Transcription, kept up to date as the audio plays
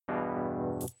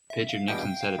Pitcher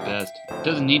Nixon said it best. It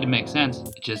doesn't need to make sense,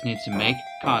 it just needs to make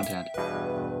content.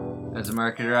 As a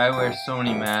marketer, I wear so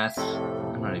many masks.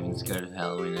 I'm not even scared of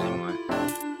Halloween anymore.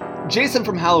 Jason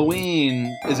from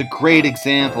Halloween is a great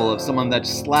example of someone that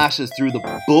slashes through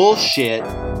the bullshit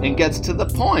and gets to the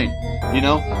point. You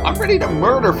know, I'm ready to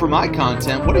murder for my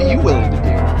content. What are you willing to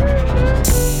do?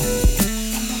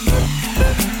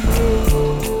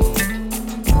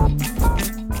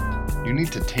 You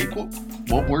need to take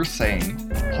what we're saying,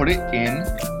 put it in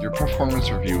your performance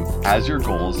review as your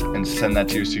goals, and send that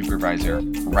to your supervisor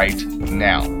right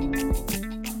now.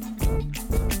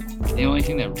 The only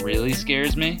thing that really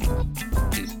scares me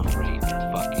is great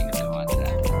fucking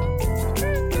content.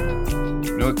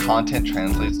 You know what content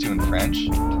translates to in French?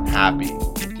 Happy.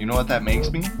 You know what that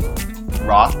makes me?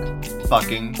 Rock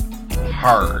fucking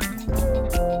hard.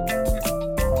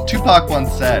 Tupac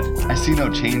once said, I see no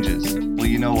changes. Well,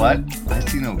 you know what? I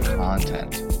see no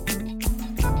content.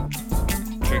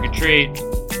 Trick or treat.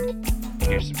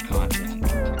 Here's some content.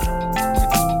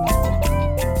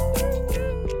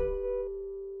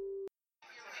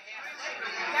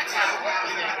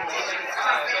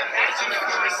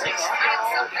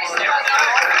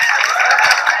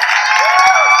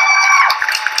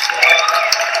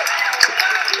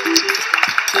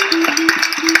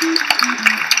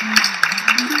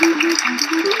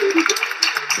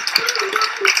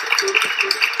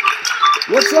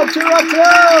 What's up, Toronto?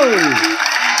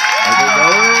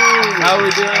 How we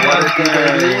doing?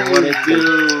 What it do?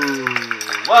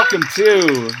 Welcome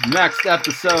to next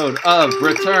episode of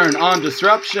Return on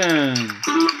Disruption.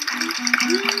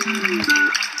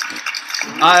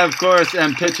 I, of course,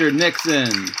 am Pitcher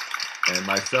Nixon. And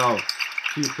myself,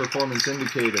 Chief Performance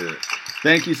Indicator.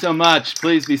 Thank you so much.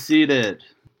 Please be seated.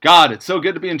 God, it's so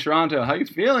good to be in Toronto. How you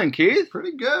feeling, Keith?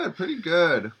 Pretty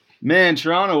good. Man,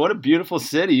 Toronto, what a beautiful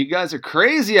city. You guys are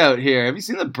crazy out here. Have you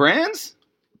seen the brands?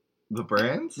 The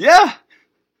brands? Yeah.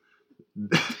 No.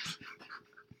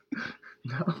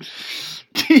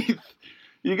 Keith,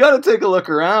 you got to take a look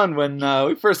around. When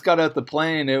we first got out the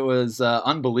plane, it was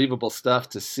unbelievable stuff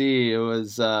to see. It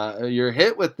was, you're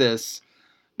hit with this.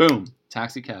 Boom.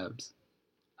 Taxi cabs.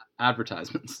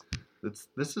 Advertisements.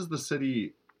 This is the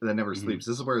city that never sleeps.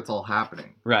 This is where it's all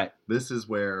happening. Right. This is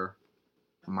where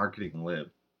marketing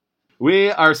lives.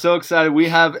 We are so excited. We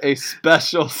have a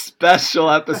special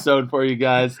episode for you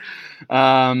guys.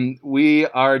 We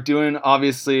are doing,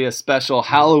 obviously, a special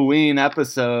Halloween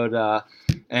episode.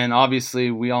 And obviously,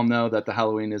 we all know that the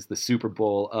Halloween is the Super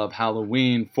Bowl of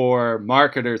Halloween for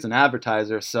marketers and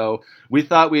advertisers. So we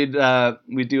thought we'd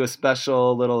do a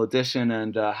special little edition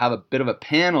and have a bit of a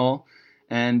panel.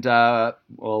 And,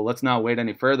 well, let's not wait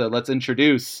any further. Let's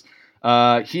introduce...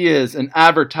 he is an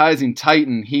advertising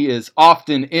titan. He is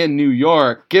often in New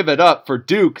York. Give it up for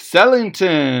Duke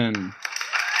Sellington.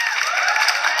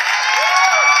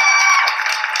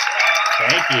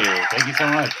 Thank you so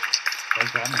much.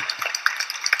 Thanks for having me.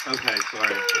 Okay,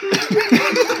 sorry.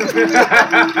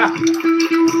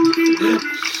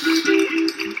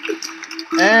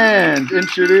 And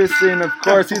introducing, of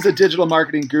course, he's a digital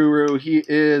marketing guru. He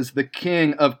is the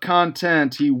king of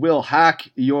content. He will hack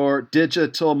your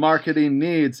digital marketing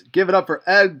needs. Give it up for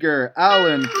Edgar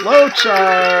Allen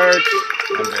Flowchart.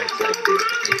 I'm very excited.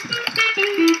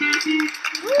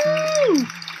 Woo!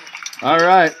 All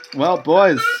right. Well,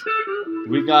 boys,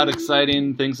 we got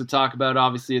exciting things to talk about.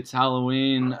 Obviously, it's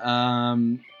Halloween.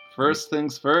 First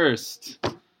things first.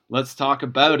 Let's talk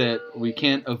about it. We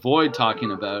can't avoid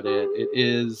talking about it. It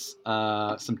is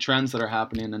some trends that are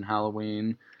happening in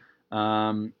Halloween.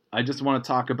 I just want to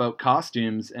talk about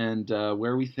costumes and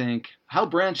where we think, how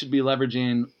brands should be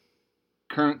leveraging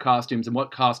current costumes and what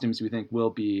costumes we think will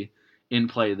be in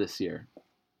play this year.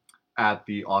 At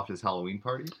the office Halloween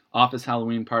party? Office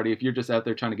Halloween party. If you're just out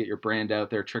there trying to get your brand out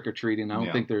there trick-or-treating, I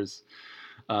don't think there's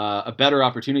a better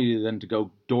opportunity than to go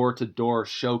door-to-door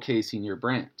showcasing your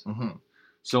brand. Mm-hmm.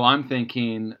 So I'm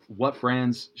thinking, what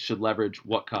brands should leverage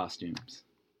what costumes?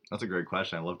 That's a great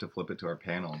question. I'd love to flip it to our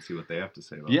panel and see what they have to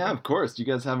say about Yeah, that. of course. Do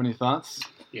you guys have any thoughts?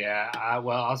 Yeah,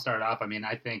 well, I'll start off. I mean,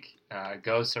 I think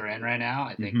ghosts are in right now.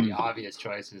 I think the obvious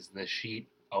choice is the sheet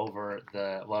over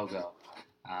the logo.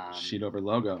 Sheet over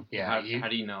logo. Yeah. How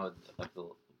do you know what the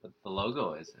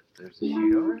logo is? If there's a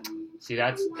sheet over it? See,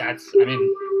 that's. I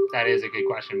mean, that is a good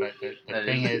question. But the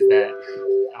thing is that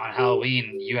on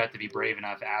Halloween, you have to be brave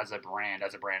enough as a brand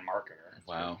marketer.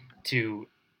 Wow. To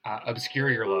obscure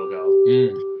your logo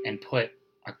and put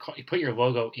your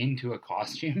logo into a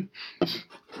costume.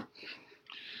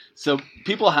 So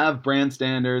people have brand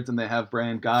standards and they have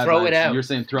brand guidelines. Throw it out. You're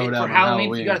saying throw it out for on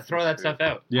Halloween. You got to throw that stuff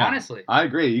out. Yeah. Honestly, I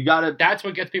agree. You got to. that's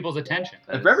what gets people's attention.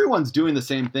 If everyone's doing the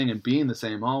same thing and being the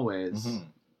same always, Mhm.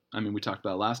 I mean, we talked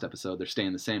about last episode. They're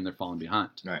staying the same. They're falling behind.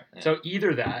 Right. So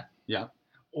either that, Yeah.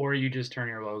 or you just turn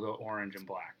your logo orange and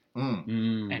black,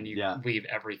 and you yeah. leave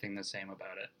everything the same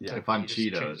about it. Yeah. So If I'm you just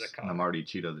change Cheetos the and color. I'm already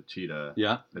Cheeto the cheetah,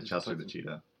 Yeah. the Chester the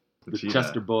cheetah, The cheetah,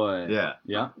 Chester boy. Yeah,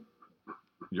 Yeah.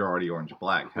 you're already orange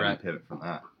black. How do you Right. pivot from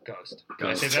that? Ghost. Did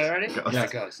Ghost. I say that already? Ghost. Yeah,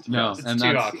 ghost. No, It's and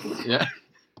too that's obvious. yeah.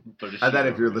 And then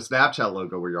if you're the Snapchat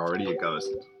logo where you're already a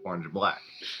ghost, orange and black.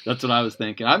 That's what I was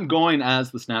thinking. I'm going as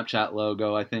the Snapchat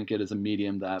logo. I think it is a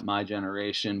medium that my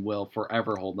generation will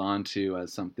forever hold on to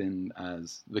as something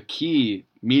as the key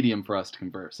medium for us to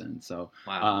converse in. So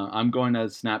I'm going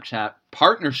as Snapchat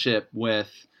partnership with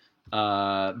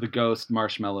the Ghost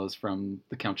marshmallows from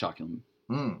the Count Chocula.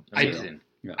 Amazing.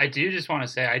 I do just want to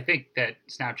say, I think that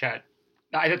Snapchat,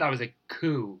 I thought that was a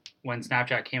coup when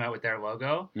Snapchat came out with their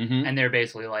logo, Mm-hmm. and they're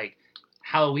basically like,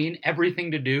 Halloween,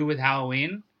 everything to do with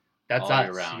Halloween, that's All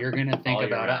year us. round. You're going to think All year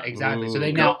about round. it. Exactly. So Ooh.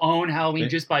 they now own Halloween They-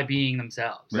 just by being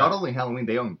themselves. Not only Halloween,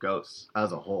 they own ghosts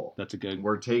as a whole. That's a good.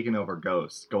 We're taking over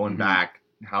ghosts, going Mhm. back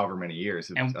however many years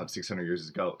And- of 600 years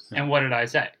as ghosts. And what did I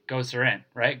say? Ghosts are in,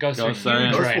 right? Ghosts Ghosts are are in.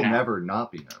 huge Ghosts right will now. never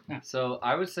not be known. So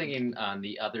I was thinking on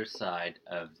the other side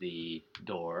of the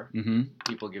door, Mm-hmm.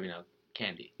 people giving out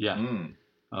candy. Yeah. Mm.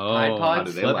 Oh, Tide how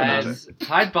Pods do they look at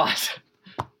Tide Pods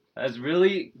has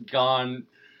really gone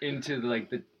into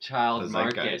the child The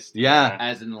market zeitgeist. Yeah,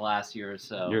 as in the last year or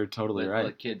so. you're totally with right.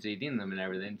 the kids eating them and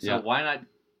everything. So Yeah. why not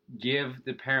give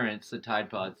the parents the Tide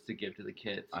Pods to give to the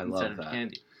kids I instead love of that.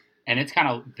 candy? And it's kind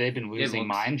of, they've been losing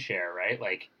looks- mind share, right?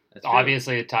 Like, That's true.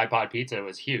 obviously, the Tide Pod pizza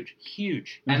was huge.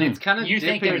 Huge. And it's kind of You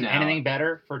think dipping there's now. anything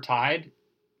better for Tide?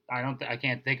 I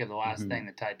can't think of the last Mhm. thing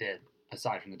that Tide did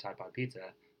aside from the Tide Pod pizza,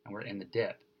 and we're in the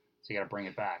dip, so you got to bring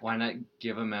it back. Why not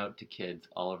give them out to kids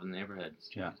all over the neighborhood?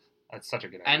 Yeah. That's such a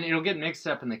good And idea. it'll get mixed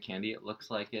up in the candy. It looks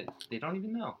like it. They don't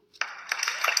even know.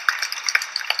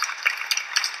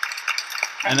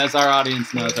 And as our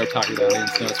audience knows, our target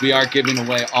audience knows, we are giving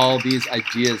away all these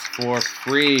ideas for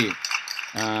free.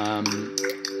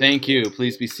 Thank you.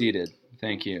 Please be seated.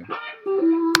 Thank you.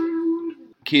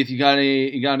 Keith, you got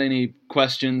any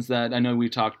questions that I know we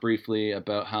talked briefly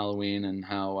about Halloween and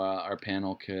how our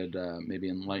panel could maybe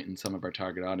enlighten some of our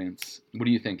target audience? What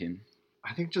are you thinking?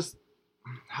 I think just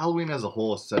Halloween as a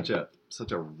whole is such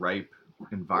a ripe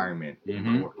environment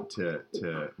Mhm.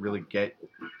 to really get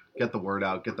the word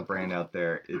out, get the brand out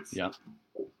there. It's Yeah.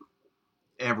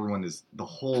 the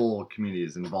whole community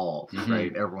is involved, Mhm.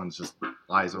 right? Everyone's just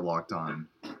eyes are locked on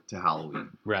to Halloween.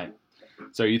 Right.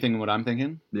 So are you thinking what I'm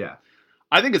thinking? Yeah.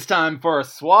 I think it's time for a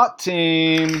SWAT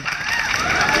team.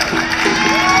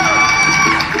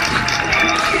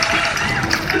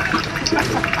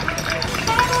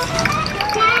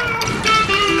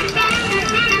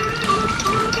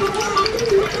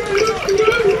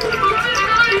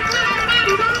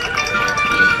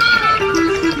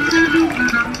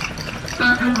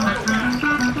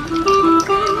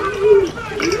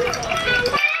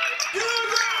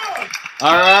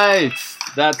 All right.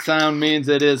 That sound means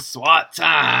it is SWAT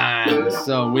time.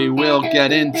 So we will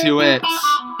get into it.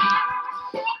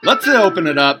 Let's open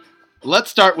it up.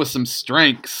 Let's start with some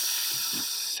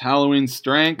strengths. Halloween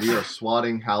strengths. We are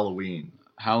swatting Halloween.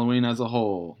 Halloween as a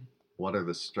whole. What are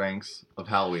the strengths of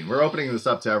Halloween? We're opening this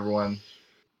up to everyone.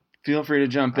 Feel free to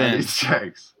jump I in, need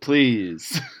strengths.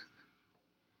 please.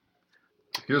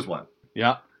 Here's one.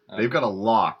 Yeah. They've got a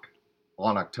lock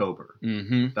on October.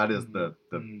 Mm-hmm. That is the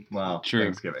well, True.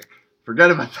 Thanksgiving.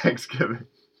 Forget about Thanksgiving.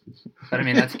 But I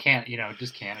mean, that's just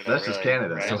Canada. That's just really,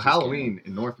 Canada. right? So just Halloween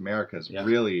in North America has Yeah.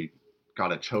 really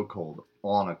got a chokehold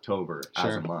on October as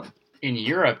Sure. a month. In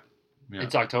Europe, Yeah.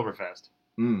 it's Oktoberfest,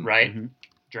 Mm, right? Mhm.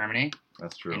 Germany,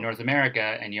 That's true. in North America,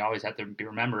 and you always have to be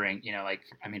remembering,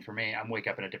 for me, I'm wake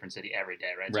up in a different city every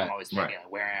day, right? So Right. I'm always thinking,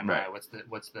 Right. where am Right. I? What's the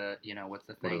what are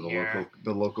thing the here?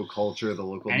 local culture, the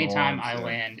local Anytime norms, I yeah.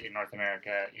 land in North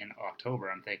America in October,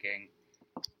 I'm thinking,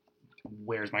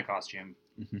 where's my costume?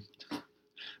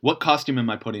 What costume am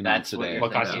I putting That's on what today? you're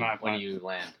What thinking costume am I when playing? you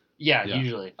land. Yeah, Yeah.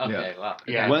 usually. Okay, wow.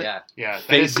 Yeah. What Yeah, that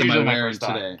face is am I usually my wearing first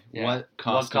thought. today? Yeah. What What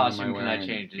costume, costume am I can I wearing?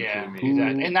 change into Yeah, immediately?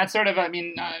 exactly. And that's sort of,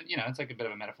 it's like a bit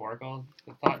of a metaphorical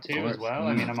thought too, course. as well.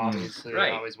 I mean, I'm Mm. obviously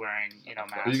Right. always wearing,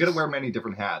 masks. But you got to wear many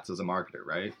different hats as a marketer,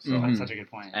 right? So Mhm. That's such a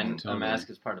good point. And Totally. a mask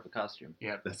is part of a costume.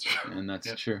 that's true. And that's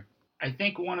Yep. true. I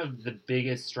think one of the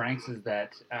biggest strengths is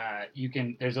that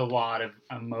there's a lot of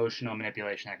emotional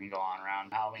manipulation that can go on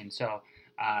around Halloween. So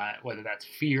whether that's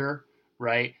fear,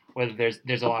 right? Whether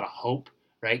there's a lot of hope,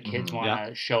 right? Kids Mhm. want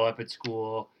to show up at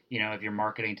school, if you're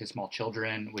marketing to small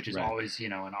children, which is Right. always,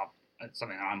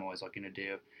 something that I'm always looking to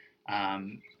do,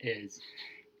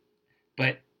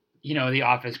 but the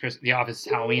office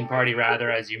Halloween party, rather,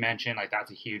 as you mentioned, like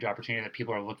that's a huge opportunity that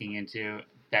people are looking into,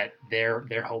 that they're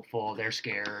hopeful, they're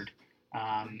scared,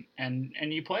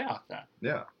 and you play off that.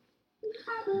 Yeah.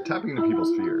 Tapping into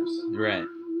people's fears Right.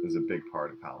 is a big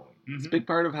part of Halloween. It's a big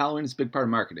part of Halloween. It's a big part of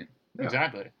marketing. Yeah.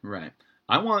 Exactly. Right.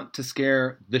 I want to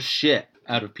scare the shit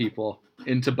out of people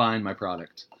into buying my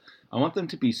product. I want them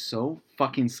to be so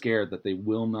fucking scared that they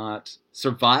will not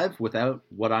survive without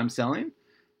what I'm selling,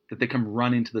 that they come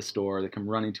running to the store, they come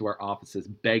running to our offices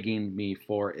begging me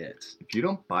for it. If you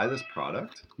don't buy this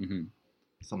product, hmm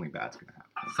something bad's gonna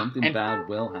happen. Something And, bad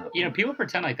will happen. People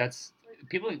pretend like that's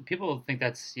people think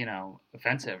that's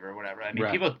offensive or whatever. I mean,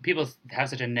 Right. people have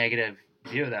such a negative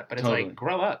view of that, but it's Totally. like,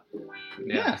 grow up.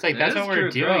 Yeah. It's like It that's is what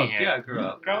we're true. Grow doing up. here. Yeah, grow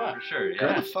up. Grow up. For sure. Grow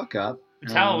Yeah. the fuck up.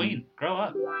 It's Halloween. Grow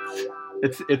up.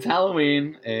 It's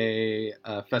Halloween, a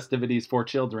festivities for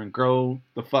children. Grow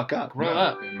the fuck up. Grow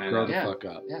up. Grow the Yeah. fuck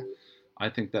up. Yeah. I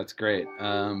think that's great.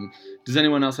 Does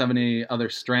anyone else have any other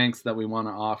strengths that we want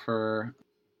to offer?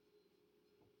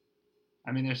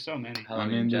 I mean, there's so many. Halloween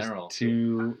I mean, in there's general.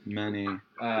 too many.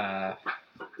 Uh,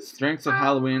 Strengths of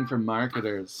Halloween for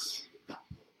marketers.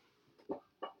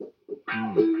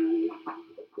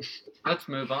 let's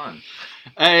move on.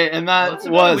 Hey, and that What's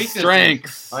about was weaknesses?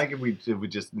 strengths. I think if we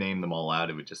just name them all out,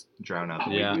 it would just drown out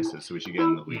the Yeah. weaknesses. So we should get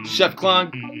in the weaknesses. Chef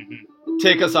Klong,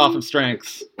 take us off of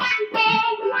strengths.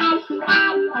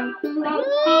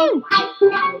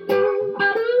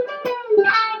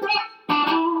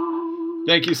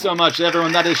 Thank you so much,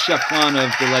 everyone. That is Chef Klon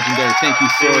of the legendary Thank You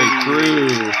Sorry crew.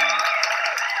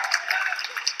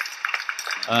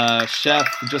 Chef,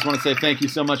 just want to say thank you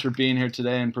so much for being here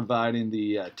today and providing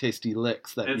the tasty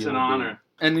licks that It's you'll an be- honor.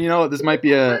 And this might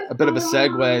be a bit of a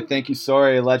segue. Thank you,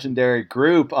 sorry, legendary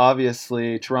group.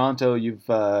 Obviously, Toronto, you've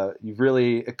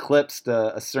really eclipsed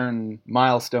a certain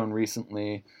milestone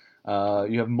recently.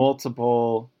 You have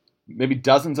multiple, maybe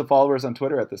dozens of followers on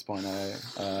Twitter at this point,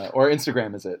 or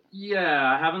Instagram, is it?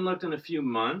 Yeah, I haven't looked in a few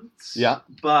months. Yeah.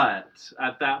 But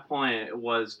at that point, it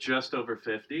was just over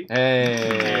 50. Hey,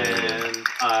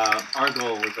 And our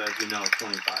goal was, as you know,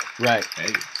 25. right.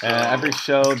 Hey, Every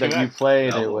show that you 2x.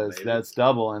 played, Double, baby. that's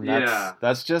double, and Yeah.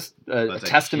 that's just a that's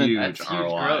testament huge That's huge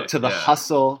ROI. growth. to the Yeah.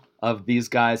 hustle of these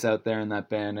guys out there in that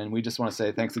band. And we just want to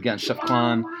say thanks again, Chef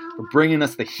Klon, for bringing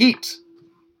us the heat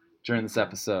during this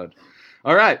episode.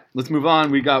 All right, let's move on.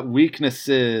 We got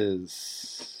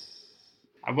weaknesses.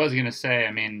 I was gonna say,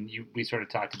 I mean, we sort of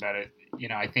talked about it.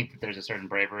 I think that there's a certain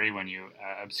bravery when you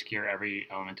obscure every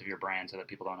element of your brand so that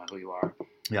people don't know who you are.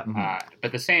 Yeah.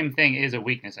 But the same thing is a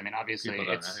weakness. I mean, obviously, People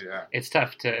don't know who you are. it's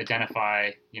tough to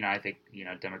identify. I think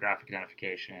demographic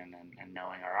identification and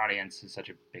knowing our audience is such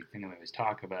a big thing that we always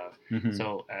talk about. Mhm.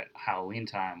 So at Halloween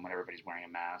time, when everybody's wearing a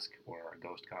mask or a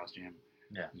ghost costume,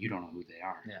 Yeah. you don't know who they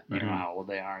are. Yeah. You don't know how old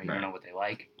they are. You Right. don't know what they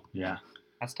like. Yeah,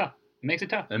 That's tough. It makes it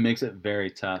tough. it makes it very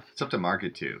tough. It's up to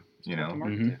market too. To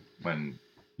market Mhm. to. When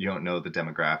you don't know the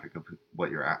demographic of who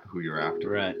you're after.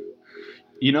 Right.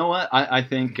 You know what? I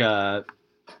think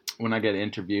when I get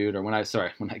interviewed, or when I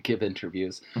give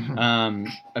interviews,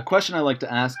 a question I like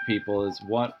to ask people is,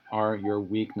 what are your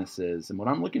weaknesses? And what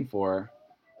I'm looking for,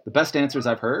 the best answers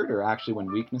I've heard are actually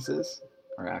when weaknesses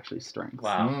are actually strengths.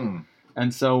 Wow. Mm.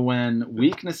 And so when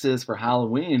weaknesses for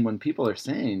Halloween, when people are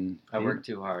saying, I work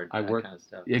too hard. I that work- kind of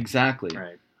stuff. exactly.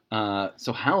 Right.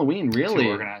 So Halloween Too really,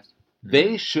 organized.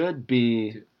 they should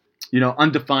be,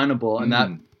 undefinable, and that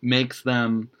Mm. makes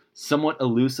them somewhat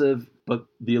elusive, but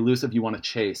the elusive you want to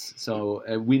chase. So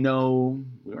we know,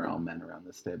 we're all men around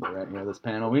this table, right? Here, this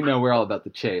panel, we know we're all about the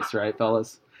chase, right,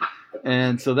 fellas?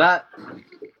 And so that's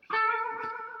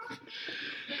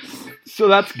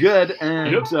good,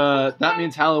 and Yep. that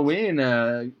means Halloween,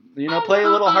 play a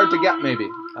little hard to get, maybe.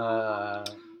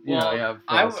 You have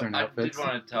I certain did outfits.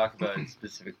 want to talk about a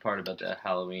specific part about the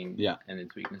Halloween Yeah. and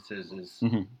its weaknesses is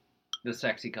Mhm. the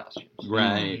sexy costumes.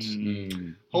 Right. Mm.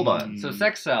 Mm. Hold on. So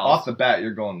sex sells, Off the bat,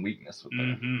 you're going weakness with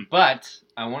that. Mm-hmm. but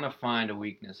I want to find a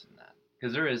weakness in that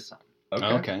because there is some.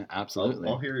 Okay, absolutely.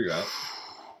 I'll hear you out.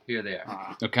 Here they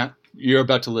are. Okay, you're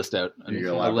about to list out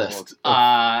You're a allowed. list.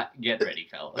 Get ready,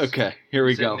 fellas. Okay, here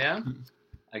we Sitting go. down?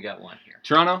 I got one here.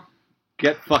 Toronto,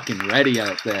 get fucking ready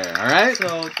out there, all right?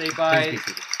 So they buy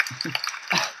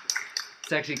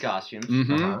sexy costumes.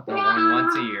 Mm-hmm. Uh-huh. They're worn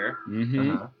once a year.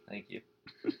 Mm-hmm. Uh-huh. Thank you.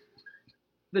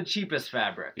 The cheapest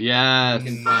fabric Yes. you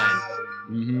can find.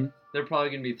 Mm-hmm. They're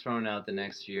probably going to be thrown out the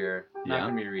next year. Not Yeah.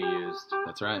 going to be reused.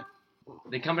 That's right.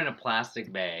 They come in a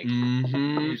plastic bag,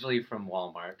 Mm-hmm. usually from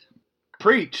Walmart.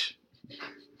 Preach.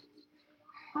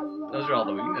 Those are all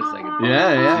the weaknesses I can think. Yeah,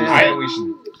 So yeah, you're yeah.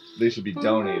 saying they should be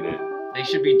donated. They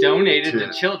should be donated to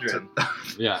To- children.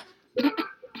 Yeah.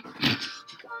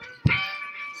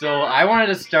 So I wanted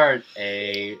to start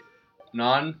a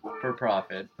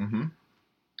non-for-profit Mm-hmm.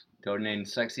 donating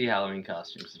sexy Halloween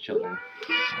costumes to children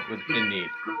in need.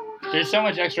 There's so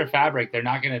much extra fabric, they're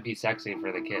not going to be sexy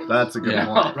for the kids. That's a good Yeah.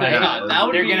 point. Right. Yeah, That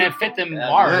would They're be- going to fit them Yeah,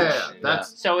 large. yeah,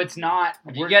 that's So it's not.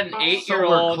 If you get an so we're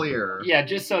 8-year-old, clear. Yeah,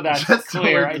 just so that's Just so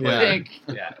clear. we're I clear. think.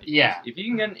 yeah. Yeah. If you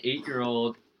can get an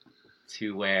 8-year-old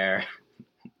to wear,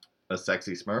 A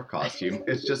sexy Smurf costume.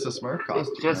 It's just a Smurf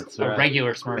costume. It's just That's a right.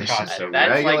 regular Smurf It's just costume. a that's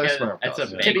regular like Smurf that's a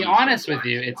costume. To be baking honest show. with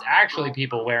you, it's actually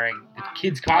people wearing the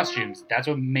kids' costumes. That's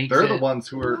what makes They're it. the ones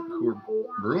who are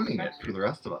ruining it for the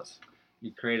rest of us.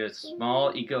 You create a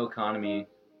small eco economy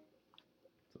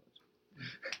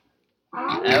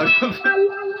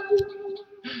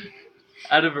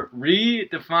out of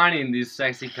redefining these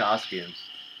sexy costumes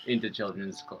into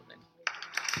children's clothing.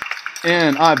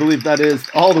 And I believe that is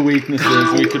all the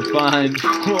weaknesses we could find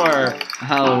for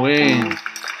Halloween.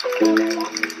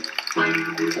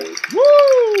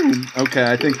 Woo! Okay,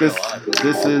 I think this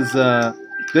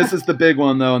is the big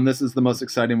one though, and this is the most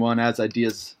exciting one. As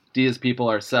ideas people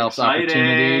ourselves, Exciting.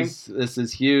 opportunities. This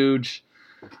is huge.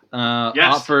 Yes.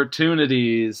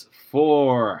 Opportunities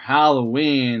for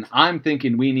Halloween. I'm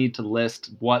thinking we need to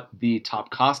list what the top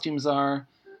costumes are.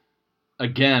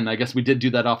 Again, I guess we did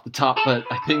do that off the top, but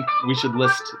I think we should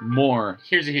list more.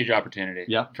 Here's a huge opportunity.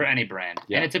 Yep. For any brand,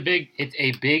 Yeah. and it's a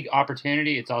big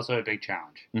opportunity. It's also a big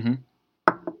challenge. Mhm.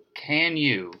 Can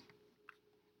you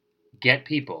get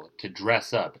people to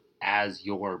dress up as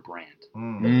your brand?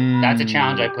 That's a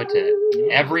challenge I put to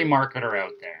every marketer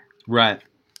out there. Right.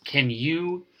 Can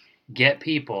you get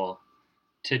people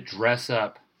to dress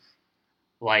up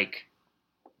like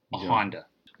a Yeah. Honda?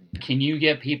 Can you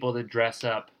get people to dress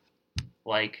up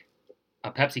like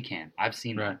a Pepsi can? I've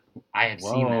seen Right. that. I have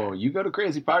seen Whoa, that. you go to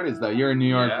crazy parties though. You're a New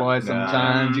York Yeah. boy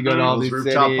sometimes. You go to all Those these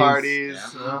rooftop cities.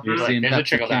 parties. Yeah. You're Like, seeing there's a Pepsi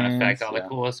trickle down cans, effect. All yeah. the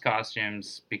coolest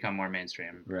costumes become more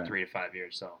mainstream Right. 3 to 5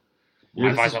 years. So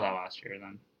Yes. I saw that last year.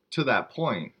 Then To that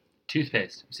point,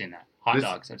 toothpaste, I've seen that. Hot This-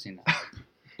 dogs, I've seen that.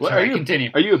 What, Sorry, are you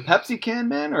continue. Are you a Pepsi can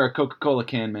man or a Coca-Cola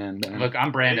can man? Ben? Look,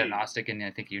 I'm brand agnostic, and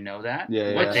I think you know that.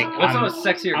 Yeah, What yeah. What's I'm- a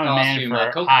sexier I'm a man costume? for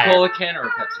A Coca-Cola can or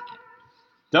a Pepsi can?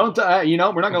 Don't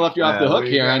we're not gonna let you off the Yeah, hook we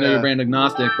here. I know gotta- you're brand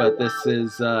agnostic, but this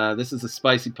is a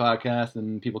spicy podcast,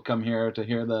 and people come here to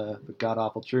hear the god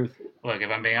awful truth. Look,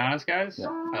 if I'm being honest, guys, Yeah.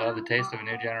 I love the taste of a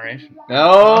new generation.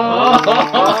 Oh,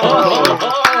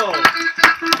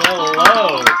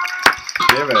 Hello.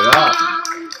 give it up.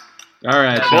 all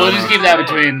right. Well, We'll Toronto. just keep that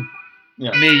between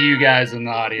Yeah. me, you guys, and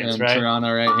the audience, And right?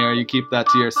 Toronto right here. You keep that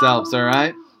to yourselves, all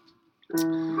right?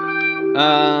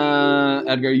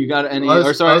 Edgar, you got any? I Or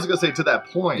was sorry. gonna say to that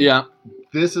point. Yeah.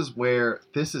 This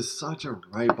is such a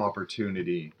ripe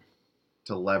opportunity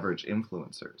to leverage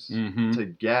influencers Mm-hmm. to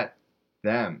get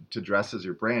them to dress as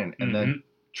your brand, and then Mhm.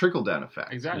 trickle down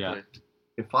effect. Exactly. Yeah.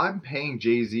 If I'm paying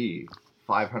Jay-Z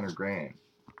 $500,000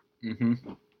 Mm-hmm.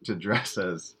 to dress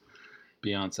as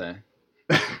Beyonce.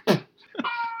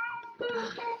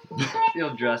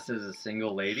 You'll dress as a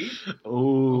single lady.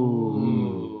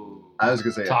 Ooh. I was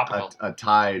gonna say Topical. a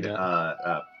Tide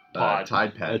Yeah. Pod.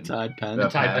 Tide pen. A Tide pen. A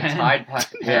Tide pen. pen. Tide Pod.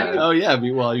 Yeah. Oh yeah.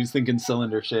 Well, he was thinking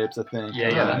cylinder shapes. I think. Yeah,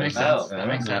 Yeah, that makes oh, sense. That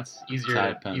makes yeah. sense. Easier,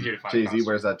 Tide pen. easier to find. Jay-Z costumes.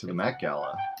 wears that to the Met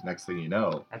Gala. Next thing you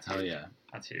know, That's Oh huge. yeah.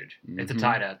 That's huge. It's a Mhm.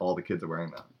 tie dad. all the kids are wearing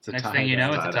that. It's a Next tie thing you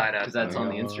know, dye. it's a tie dad. Because that's on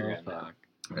the Oh, Instagram. fuck.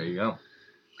 There you go.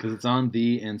 Because it's on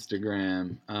the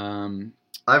Instagram.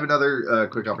 I have another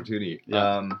quick opportunity.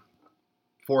 Yeah.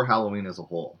 For Halloween as a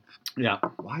whole, Yeah.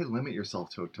 why limit yourself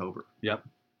to October? Yep.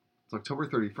 It's October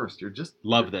 31st. You're just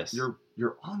Love this. You're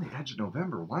on the edge of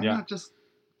November. Why Yeah. not just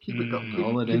keep it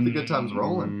Roll it keep in. the good times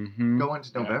rolling? Mhm. Go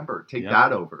into November. Take Yeah.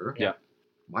 that over. Yeah.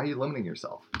 Why are you limiting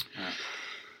yourself?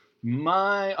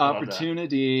 My Love that.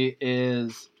 opportunity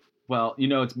is, well,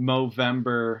 it's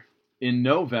Movember in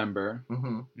November.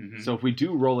 Mm-hmm. Mhm. So if we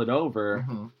do roll it over,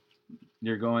 Mm-hmm.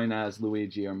 you're going as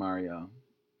Luigi or Mario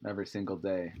every single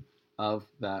day of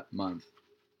that month.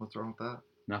 What's wrong with that?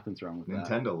 Nothing's wrong with that.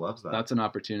 Nintendo loves that. That's an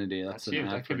opportunity. That's That's an huge.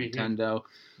 That ad for could be huge. Nintendo.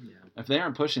 Yeah. If they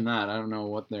aren't pushing that, I don't know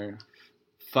what they're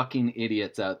fucking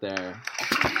idiots out there.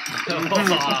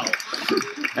 Wow.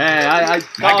 Hey, I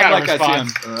call got them a like I see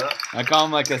response. them. I call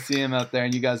them like I see them out there,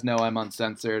 and you guys know I'm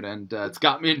uncensored, and it's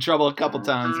got me in trouble a couple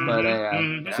times, but hey,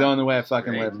 Mhm. it's the only way I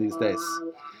fucking Great. live these days.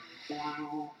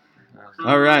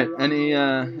 All right,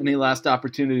 any last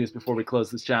opportunities before we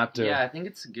close this chapter? Yeah, I think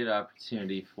it's a good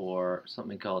opportunity for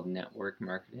something called network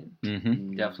marketing.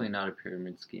 Mm-hmm. Definitely not a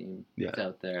pyramid scheme. Yeah. It's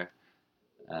out there.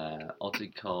 also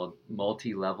called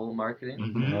multi-level marketing.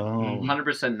 Mhm. Oh.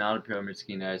 100% not a pyramid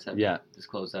scheme. I just have Yeah. to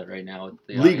disclose that right now with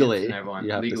the Legally, audience and everyone.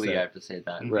 you have to Legally, say I it. have to say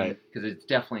that Right. because it's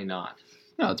definitely not.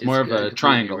 No, it's more of a completely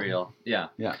triangle. Real. Yeah.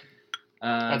 Yeah.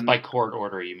 That's by court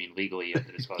order. You mean legally? You have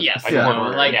to disclose. Yes. By Yeah. court No,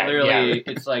 order. like yeah, literally, yeah.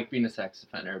 it's like being a sex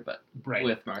offender, but Right.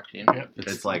 with marketing. Yep.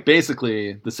 It's like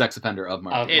basically the sex offender of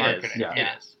marketing. It marketing, is. yeah.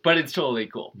 It is. But it's totally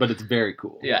cool. But it's very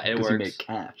cool. Yeah, it because you works. make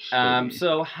cash.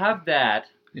 So have that.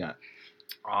 Yeah.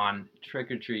 On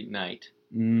trick or treat night.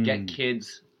 Mm. Get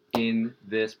kids in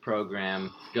this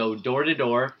program. Go door to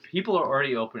door. People are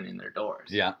already opening their doors.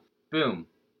 Yeah. Boom.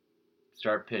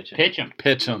 Start pitching. Pitch them.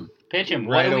 Pitch them. Pitch them.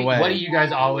 Right away. What do you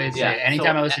guys always Yeah, say?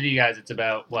 Anytime so- I listen to you guys, it's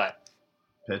about what?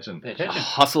 pitching. Pitch. Pitch 'em.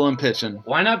 Hustle and pitching.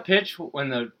 Why not pitch when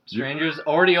the stranger's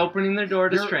already opening their door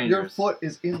to Your strangers? foot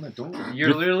is in the door.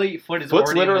 Your literally foot is Foot's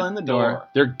already literally in the door.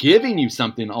 They're giving you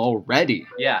something already.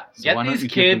 Yeah. So Get why don't these you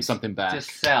give them kids something back? to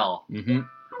sell. Mm-hmm.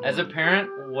 As a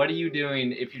parent, what are you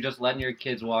doing if you're just letting your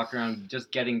kids walk around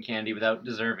just getting candy without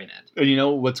deserving it? And you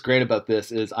know what's great about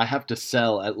this is I have to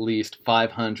sell at least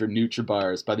 500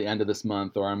 NutriBars by the end of this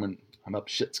month, or I'm up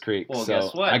Schitt's Creek. Well, so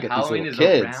guess what? I get Halloween these is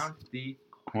little kids around the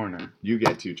corner. You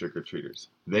get two trick or treaters.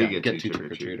 They Yeah, get two two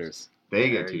trick or treaters. trick-or-treaters. They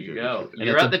There get two you trick or go. treaters. And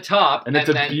You're it's at the top, and it's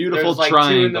a then beautiful there's like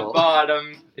two in the triangle.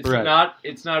 bottom. It's Right. not.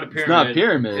 It's not a pyramid. It's not a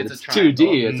pyramid. It's It's, a triangle.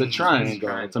 2D. It's a Mm,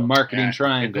 triangle. It's a marketing Yeah.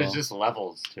 triangle. There's just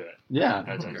levels to it. Yeah.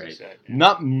 That's what you Great. said. Yeah.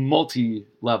 Not multi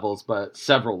levels, but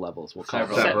several levels. We'll call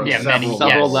Several. it. Several, Yeah, many,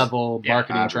 Several yes. level Yeah.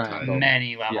 marketing Advertising. triangle.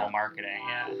 Many level Yeah. marketing.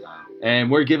 Yeah. And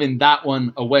we're giving that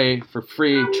one away for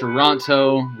free.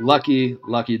 Toronto, lucky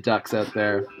ducks out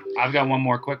there. I've got one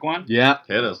more quick one. Yeah.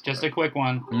 Hit us. Just a quick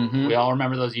one. Mm-hmm. We all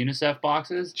remember those UNICEF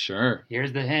boxes? Sure.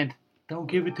 Here's the hint. Don't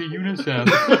give it to UNICEF.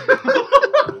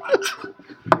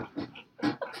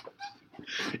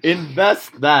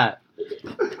 Invest that.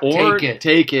 Or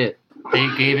Take it. They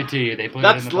gave it to you. They put it in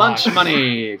That's the lunch box.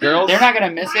 money, girls. They're not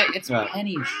gonna miss it. It's Yeah.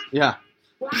 pennies. Yeah.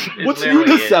 It What's literally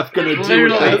UNICEF is. gonna do with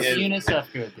Literally What's this? is. UNICEF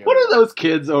good? What are those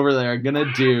kids over there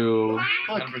gonna do?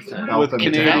 100%. Help with them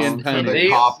Canadian down pennies? for the They,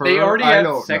 copper. they already I have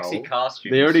don't sexy know.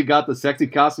 costumes. They already got the sexy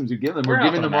costumes you give them. We're We're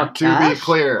giving them helping more them To be cash.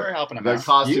 We're clear, helping them the out.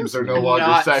 costumes are no longer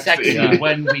Not sexy. Yeah.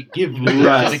 when we give them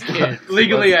Right. to the kids.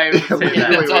 Legally, I would say Legally, Yeah,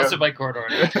 that. that's we have- also by court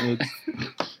order.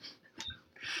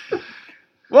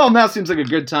 Well, now seems like a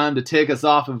good time to take us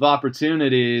off of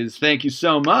opportunities. Thank you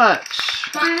so much.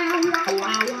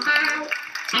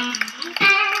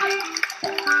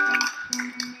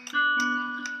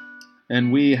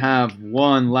 And we have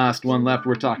one last one left.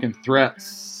 We're talking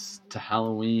threats to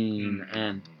Halloween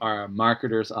and our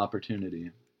marketer's opportunity.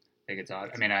 I think it's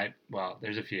odd. Well,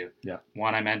 there's a few. Yeah.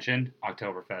 One I mentioned,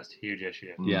 Oktoberfest, huge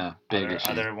issue. Yeah, big Other,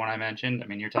 issue. other one I mentioned,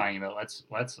 you're talking about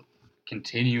let's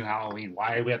continue Halloween.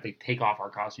 Why do we have to take off our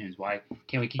costumes? Why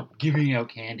can't we keep giving out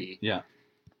candy? Yeah.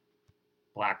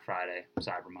 Black Friday,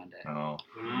 Cyber Monday, Oh.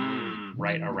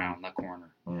 right around the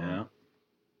corner. Yeah.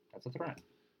 That's a threat.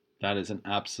 That is an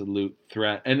absolute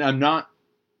threat. And I'm not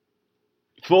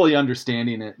fully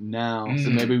understanding it now, so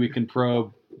Mm. maybe we can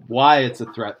probe why it's a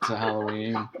threat to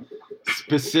Halloween.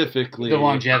 Specifically The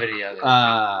longevity of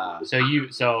it.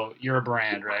 So you're a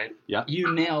brand, right? Yeah.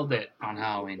 You nailed it on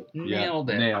Halloween. Yeah, Nailed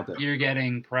it. nailed it. You're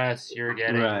getting press. You're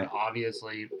getting Right.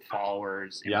 obviously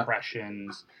followers, Yeah.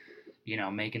 impressions.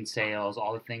 Making sales,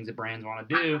 all the things that brands want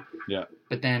to do. Yeah.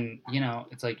 But then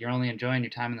it's like you're only enjoying your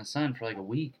time in the sun for like a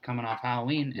week coming off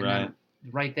Halloween, and then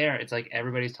right there, it's like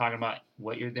everybody's talking about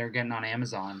what they're getting on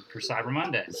Amazon for Cyber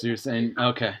Monday. So you're saying,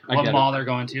 okay, I What get mall they're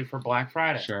going to for Black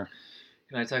Friday. it. Sure.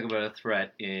 Can I talk about a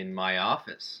threat in my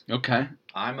office? Okay.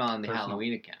 I'm on the Personal.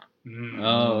 Halloween account. Mm.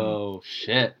 Oh,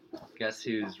 shit. Guess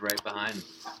who's right behind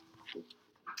me?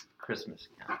 Christmas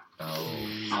account.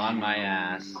 Oh. On my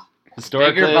ass.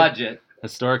 Historically, Bigger budget.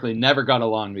 never got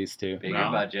along, these two. Bigger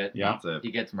No. budget. Yeah. That's it.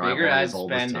 He gets Rivalry bigger ad as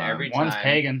old as spend time. every time. One's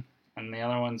pagan, and the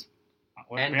other one's.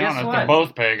 Let's And be guess honest, what? they're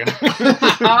both pagan.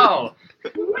 Oh!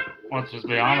 Let's just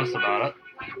be honest about it.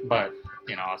 But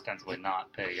ostensibly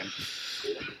not pagan.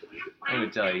 Let me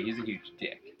tell you, he's a huge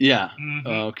dick. Yeah. Mhm.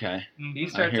 Okay. He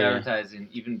starts hear ya. advertising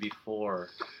even before.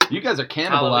 You guys are cannibalizing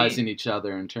Halloween. each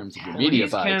other in terms of your Well, media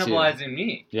he's buy, too. cannibalizing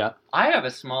me. Yeah. I have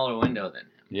a smaller window than him.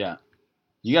 Yeah.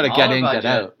 You got to Smaller get in, budget.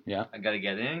 get out. Yeah. I gotta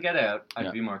get in and get out. I'd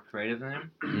Yeah. be more creative than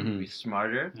him. Mhm. Be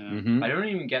smarter. Yeah. Mm-hmm. I don't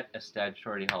even get a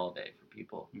statutory holiday for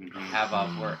people who Mhm. have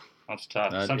off work. That's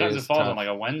tough. That Sometimes it is falls tough. on like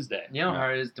a Wednesday. You know how Yeah.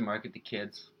 hard it is to market to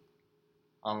kids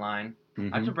online? I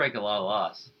have Mhm. to break a lot of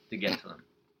laws to get to them.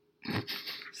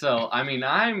 So,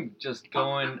 I'm just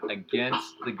going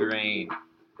against the grain.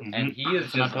 Mhm. And he is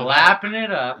It's not just the lapping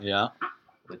it up Yeah.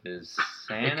 with his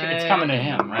Santa. It's coming to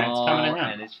him, right? It's coming to him.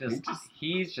 And it's just,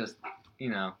 he's just,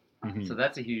 Mhm. So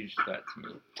that's a huge threat to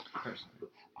me, personally.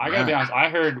 I gotta be honest. I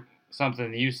heard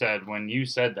something you said when you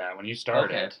said that when you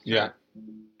started. Okay. Yeah.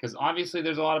 Because obviously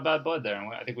there's a lot of bad blood there,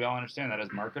 and I think we all understand that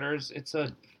as marketers. It's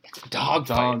a dog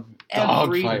fight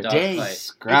every fight. day. Dog fight.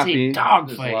 Scrappy. It's a dog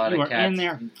There's a fight. lot You of are in cats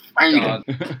there and fighting.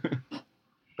 Dog.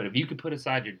 But if you could put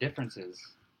aside your differences,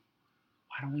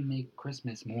 why don't we make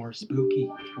Christmas more spooky?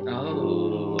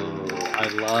 Oh. I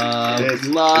love This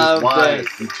love is why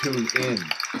this. you tune in.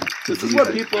 This is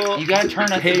what people You gotta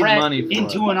turn a paid threat money for.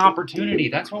 into an opportunity.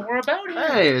 That's what we're about here.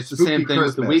 Hey, it's the Spooky same thing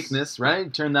with the Christmas. weakness, right?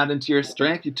 You turn that into your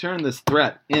strength. You turn this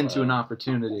threat into an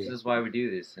opportunity. This is why we do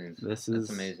these things. This That's is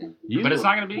amazing. You, But it's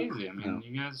not gonna be easy. I mean, No.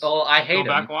 you guys Oh, I hate go him.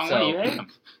 back a long so way. You hate him.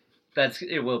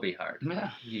 It will be hard. Yeah.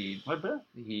 He I bet.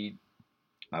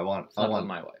 I want slept with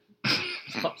my wife.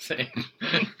 Stop saying.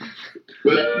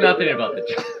 Nothing about the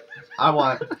joke. I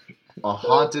want a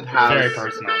haunted house. Very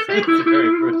personal. It's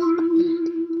very personal.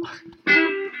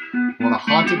 I want a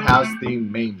haunted house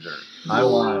themed manger. I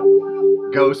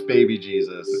want ghost baby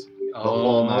Jesus. The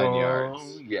whole 9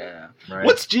 yards. Yeah. Right?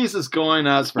 What's Jesus going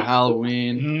as for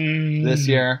Halloween this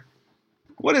year?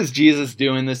 What is Jesus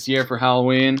doing this year for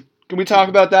Halloween? Can we talk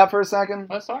about that for a second?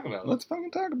 Let's talk about it. Let's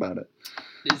fucking talk about it.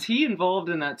 Is he involved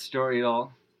in that story at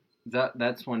all?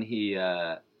 That's when he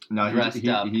No, dressed he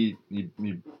up. He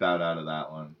bowed out of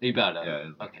that one. bowed out.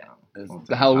 Yeah. Okay. Is I'll take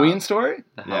the a Halloween pass. story?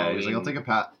 The Yeah, he's like,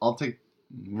 Halloween. I'll take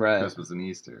Right. Christmas and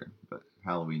Easter, but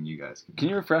Halloween you guys can. Can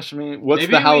you refresh me? What's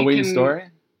Maybe the we Halloween can- story?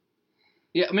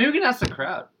 Yeah, maybe we can ask the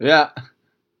crowd. Yeah.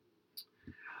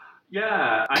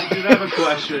 Yeah, I do have a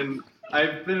question.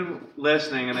 I've been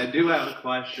listening, and I do have a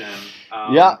question.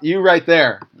 Yeah, you right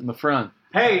there in the front.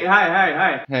 Hey,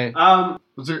 hi. Hey.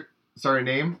 What's your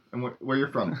name and where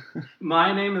you're from?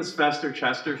 My name is Fester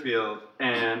Chesterfield,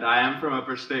 and I am from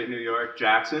upstate New York,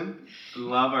 Jackson.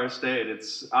 Love our state. I'm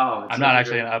such not a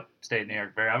actually great- in upstate New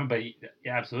York very often, but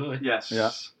yeah, absolutely. Yes.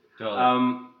 Yeah.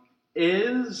 Totally.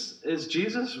 Is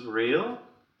Jesus real,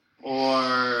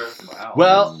 or Wow.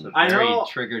 Well, that's a I very know-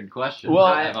 triggered question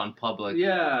Well, to have on public.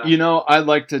 yeah? You know, I'd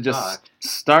like to just Fuck.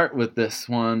 start with this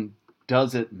one.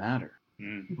 Does it matter?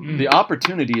 Mm. The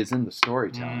opportunity is in the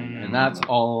storytelling, and that's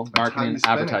all That's how marketing you spin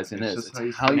it. advertising It's is. just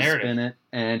It's how how you you spin it. spin it,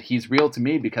 and he's real to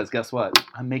me because guess what?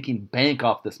 I'm making bank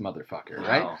off this motherfucker,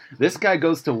 right? Wow. This guy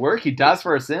goes to work, he dies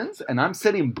for our sins, and I'm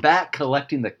sitting back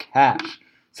collecting the cash.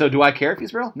 So do I care if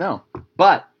he's real? No.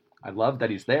 But I love that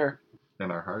he's there.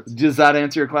 In our hearts. Does that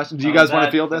answer your question? Do you How guys was want to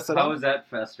that- feel this at How all? was that,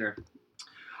 Fester?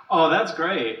 Oh, that's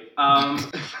great.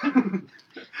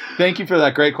 Thank you for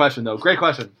that great question, though. Great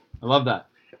question. I love that.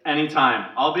 Anytime,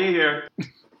 I'll be here.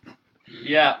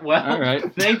 Yeah, well, All right.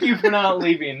 thank you for not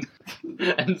leaving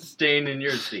and staying in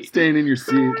your seat. Staying in your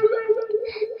seat.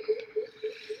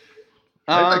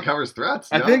 I think that covers threats.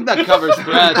 I no? think that covers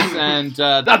threats, and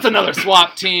that's another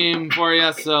SWAT team for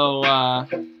you. So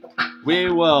we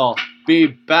will be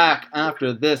back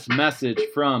after this message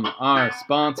from our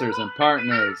sponsors and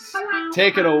partners.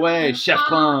 Take it away, Chef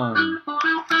Klon.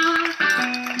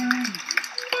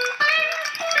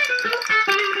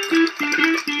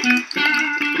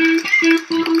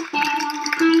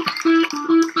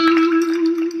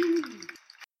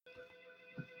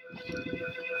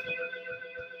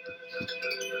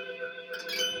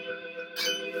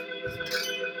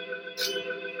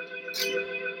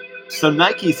 So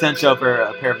Nike sent over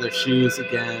a pair of their shoes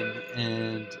again,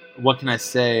 and what can I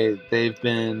say? They've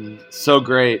been so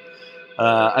great.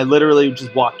 I literally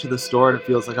just walked to the store, and it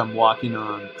feels like I'm walking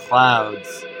on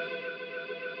clouds.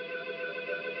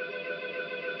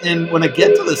 And when I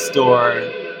get to the store,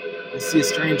 I see a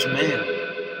strange man.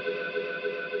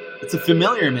 It's a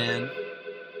familiar man,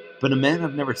 but a man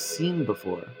I've never seen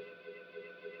before.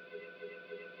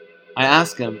 I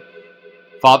ask him,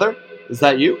 "Father, is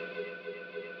that you?"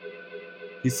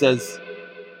 He says,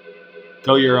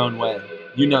 "Go your own way.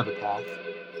 You know the path."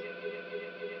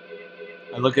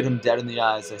 I look at him dead in the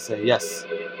eyes. I say, "Yes.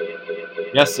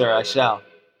 Yes, sir, I shall.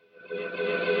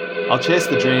 I'll chase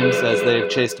the dreams as they've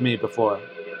chased me before."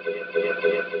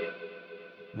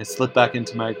 I slip back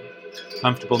into my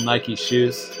comfortable Nike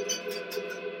shoes,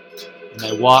 and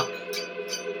I walk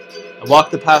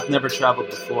the path never traveled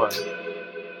before.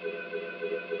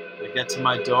 I get to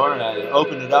my door and I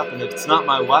open it up, and it's not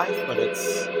my wife, but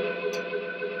it's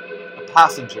a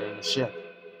passenger in a ship.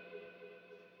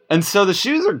 And so the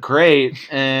shoes are great,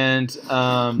 and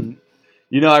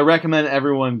I recommend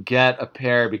everyone get a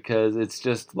pair because it's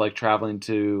just like traveling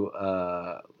to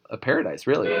a paradise,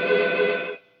 really.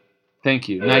 Thank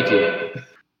you, Nike.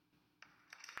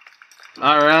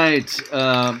 All right,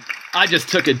 I just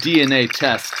took a DNA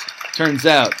test. Turns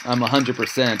out I'm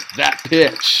 100% that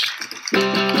pitch.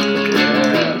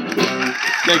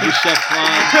 Thank you, Chef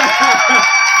Klein,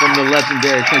 from the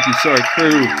legendary Thank You Sorry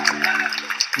crew.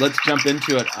 Let's jump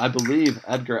into it. I believe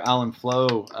Edgar Allan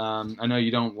Flo. I know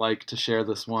you don't like to share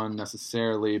this one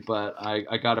necessarily, but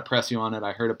I got to press you on it.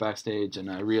 I heard it backstage, and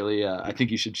I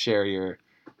think you should share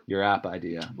your app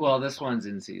idea. Well, this one's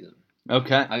in season.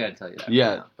 Okay. I gotta tell you that. Yeah,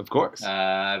 right now. of course.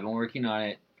 I've been working on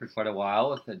it for quite a while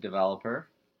with a developer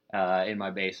in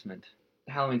my basement.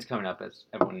 Halloween's coming up, as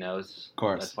everyone knows. Of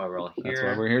course. That's why we're all here. That's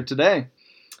why we're here today.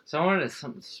 So I wanted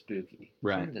something spooky.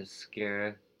 Right. Something to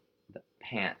scare the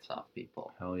pants off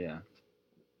people. Hell yeah.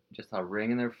 Just a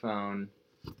ring in their phone.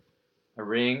 A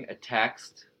ring, a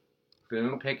text.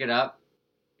 Boom, pick it up.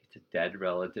 It's a dead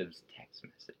relative's text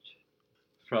message.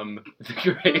 From the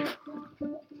grave.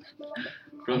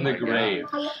 From the grave.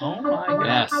 Oh my god.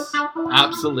 Yes,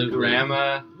 absolutely.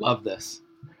 Grandma Love this.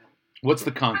 What's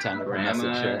the content of the message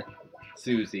Grandma here?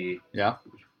 Susie Yeah.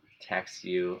 texts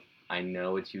you, I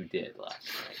know what you did last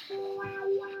night.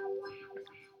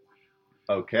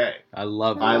 Okay. I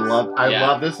love this. I Yeah.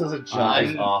 love this as a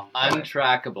jump off.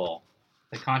 Untrackable.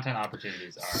 The content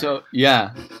opportunities are. So,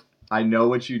 yeah. I know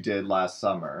what you did last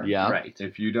summer. Yeah. Right.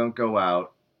 If you don't go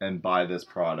out and buy this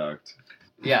product.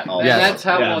 Yeah, Oh, and yes. that's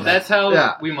how Yeah. that's how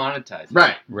Yeah. we monetize.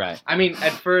 Right. Right. I mean,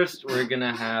 at first we're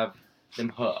gonna have them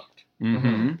hooked.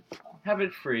 Mm-hmm. Have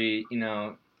it free,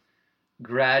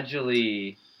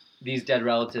 gradually these dead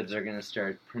relatives are gonna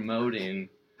start promoting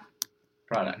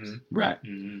products. Right.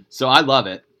 Mhm. So I love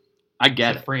it. I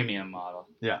get It's it. a freemium model.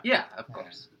 Yeah, of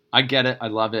course. I get it. I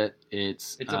love it.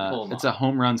 It's It's a pull it's a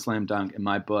home run slam dunk in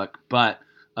my book. But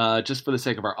just for the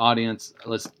sake of our audience,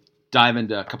 let's dive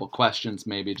into a couple questions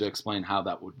maybe to explain how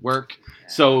that would work.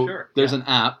 So Sure, there's yeah. an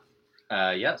app,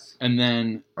 Yes. and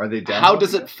then Are they down? how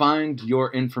does it find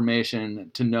your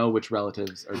information to know which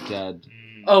relatives are dead?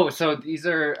 Mm. Oh, so these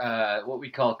are what we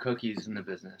call cookies in the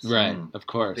business. Right, Mm. of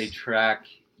course. They track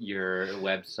your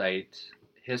website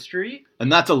history. And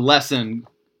that's a lesson.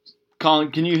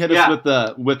 Colin, can you hit us Yeah.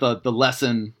 with the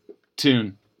lesson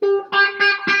tune?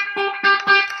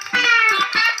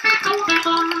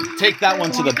 Take that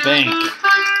one to the bank.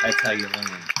 That's how you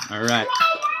learn. All right.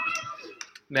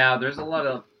 Now, there's a lot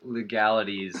of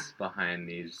legalities behind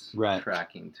these Right.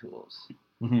 tracking tools.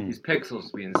 Mhm. These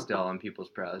pixels we install on people's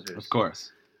browsers. Of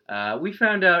course. We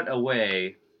found out a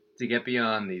way to get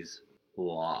beyond these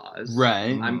laws.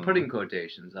 Right. I'm putting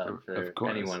quotations up Of for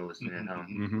course. anyone listening at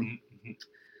home. Mhm.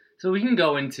 So we can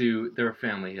go into their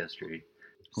family history,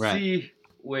 Right. see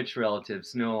which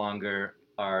relatives no longer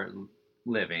are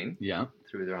living Yeah.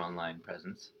 through their online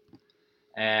presence,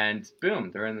 and boom,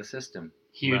 they're in the system.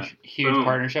 Huge Boom.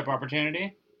 partnership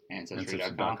opportunity. Ancestry.com.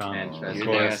 Ancestry.com. And of trust You're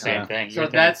me. doing the course, same yeah. thing. So You're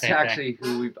doing the that's same thing. actually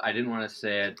who we. I didn't want to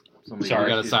say it. Somebody Sorry. We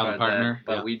got a issues silent about that, partner,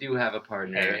 but yeah. we do have a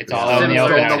partner. Hey, it's We're all in the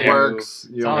similar open in to- the idea. works.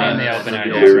 It's all in the Yeah. open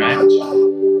Reveal idea, too right? much.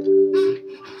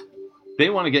 They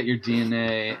want to get your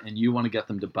DNA, and you want to get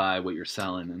them to buy what you're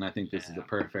selling, and I think this is the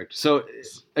perfect. So,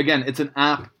 again, it's an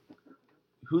app.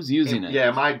 Who's using it? Yeah,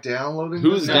 am I downloading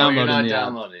Who's this? No, downloading you're not the app?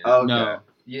 downloading it. Okay. No.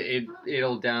 Yeah,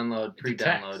 it'll download,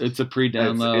 pre-download. It's a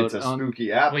pre-download. It's a on-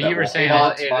 spooky app. Well, that you were will saying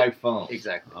haunt it- my phone.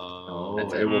 Exactly. Oh,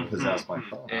 That's it will possess my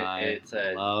phone. It's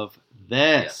a love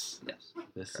this. yes.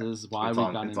 This is why It's we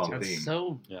on- got it's into on it. theme. That's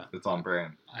so. It's on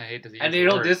brand. I hate to use And the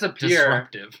it'll word, disappear.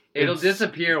 Disruptive. It'll It's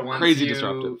disappear once crazy you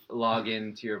disruptive. log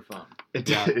into your phone. It,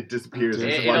 Yeah. it disappears. It,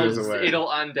 It flutters away. it'll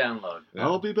undownload. Yeah.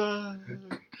 I'll be back.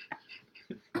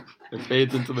 It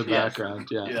fades into the Yes. background.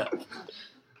 Yeah.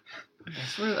 I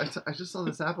swear, I just saw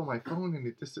this app on my phone and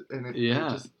it Yeah.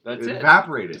 just That's it.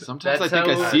 evaporated. Sometimes That's I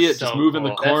think how- I see it That's just so move in the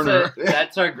cool. corner.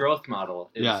 That's our growth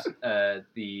model. Is, Yeah.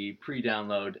 The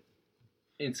pre-download,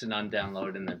 instant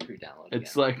undownload, and then pre-download.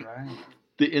 It's again. like Right.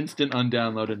 the instant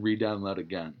undownload and re-download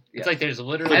again. It's like there's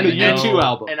literally And the And U2 no.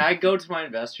 album. And I go to my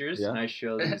investors Yeah. and I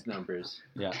show these numbers.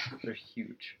 Yeah. They're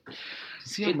huge.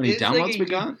 See how It many is like downloads a we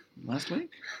got last week?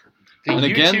 The And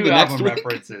again, U2 the next album week?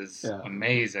 reference is Yeah.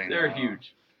 amazing. They're though.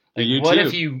 huge. The Like,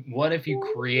 U2. what if you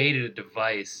created a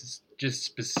device just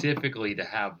specifically to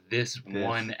have this This.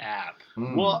 one app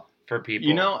Mm. Well, for people?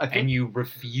 You know, I think- and you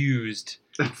refused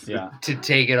yeah. to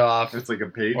take it off It's like a or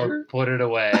pager. put it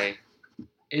away.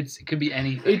 It could be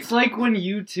anything. It's like when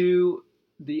U2,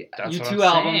 the That's what U2 I'm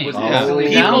album saying. was Yeah. easily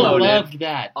People downloaded loved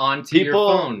that. onto your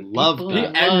People phone. love People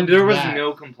that. And there was that.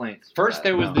 no complaints. for First, that.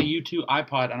 there was No. the U2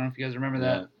 iPod. I don't know if you guys remember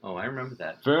that. Oh, I remember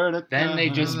that. Then they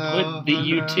just put the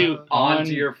U2 on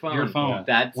Onto your phone. Your phone.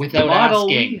 That's Without the model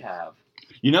asking. we have.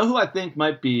 You know who I think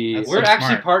might be. That's We're so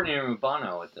actually smart. partnering with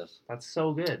Bono with this. That's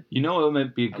so good. You know what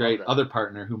might be a I great love that. other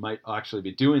partner who might actually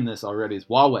be doing this already is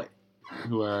Huawei.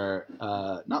 who are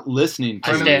not listening to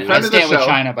I stand, you. I Friend of the stand with show.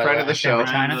 China, by the Friend way. of the I stand with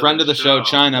show. China. Friend of the show,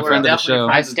 China. We're Friend of the definitely show.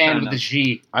 I friends. stand China. with the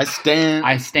Xi. I stand.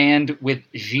 I stand with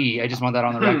Xi. I just want that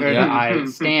on the record. Yeah. I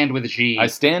stand with Xi. I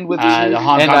stand with The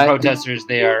Hong and Kong I- protesters,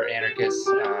 they are anarchists.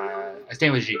 I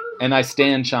stand with Xi. and I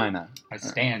stand China. I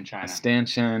stand China. I stand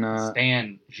China.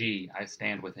 Stand Xi. I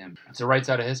stand with him. It's the right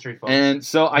side of history, folks. And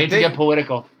so I hate to think get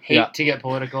political. Hate Yeah. to get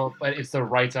political, but it's the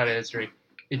right side of history.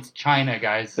 It's China,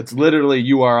 guys. it's literally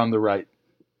you are on the right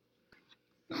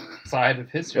Side of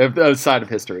history. side of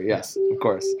history. Yes, of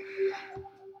course.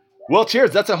 Well,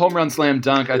 cheers. That's a home run slam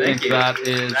dunk. I Thank think you. that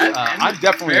is. That I'm ended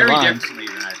definitely very aligned. differently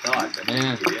than I thought. But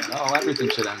Man, yeah. oh, everything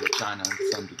should end with China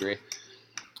to some degree.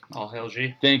 All hail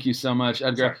Xi. Thank you so much,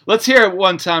 Edgar. Sorry. Let's hear it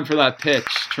one time for that pitch,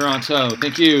 Toronto.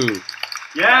 Thank you.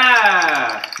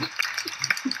 Yeah.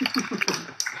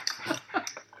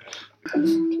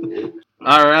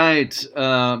 All right,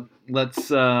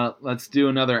 let's do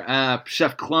another app.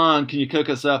 Chef Klon, can you cook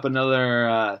us up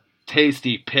another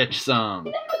tasty pitch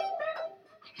song?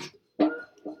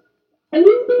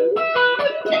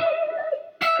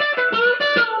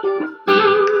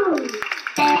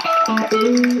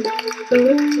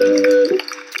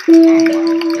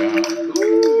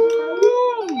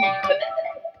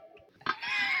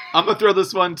 I'm gonna throw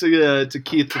this one to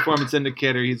Keith, Performance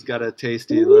Indicator. He's got a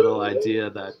tasty little idea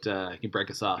that can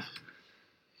break us off.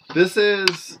 This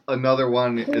is another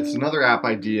one. It's another app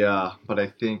idea, but I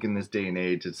think in this day and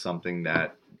age, it's something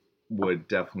that would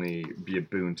definitely be a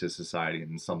boon to society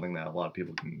and something that a lot of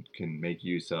people can make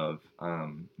use of.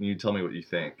 You tell me what you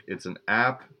think. It's an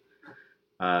app,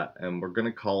 and we're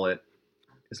gonna call it.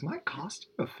 Is my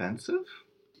costume offensive?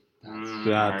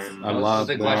 That's I Most of love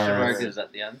the question that. mark is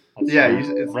at the end. Yeah,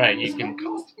 it's, Right, you is can- my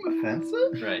costume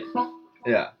offensive? Right.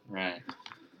 Yeah, Right.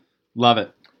 Love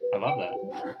it. I love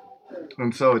that.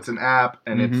 and so it's an app,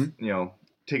 and it's Mhm.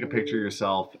 take a picture of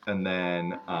yourself, and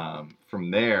then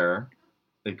from there,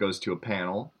 it goes to a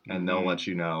panel, and they'll let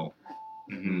you know.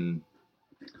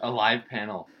 A live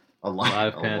panel. A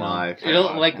live panel.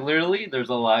 It'll, like literally, there's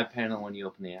a live panel when you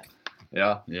open the app.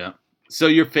 Yeah. Yeah. So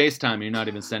you're FaceTime. You're not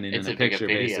even sending It's in a a big picture.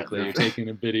 video, Basically, dude. you're taking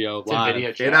a video It's live. a video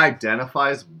It chat.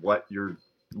 identifies what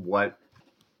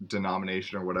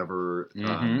denomination or whatever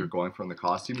Mhm. you're going for in the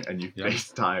costume, and you Yep.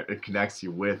 FaceTime. It connects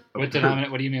you with. What do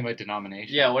you mean by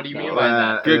denomination? Yeah, what do you mean No. by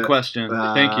that? Good question.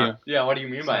 Thank you. Yeah, what do you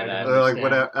mean by that? Like understand.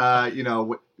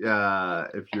 whatever.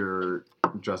 If you're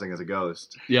dressing as a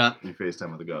ghost, Yeah. you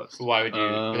FaceTime with a ghost. Why would you?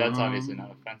 But that's obviously not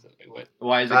offensive. Like, what?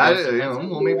 Why is it I, ghost offensive?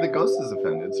 well, maybe the ghost is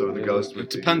offended, so the ghost. It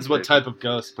depends what type of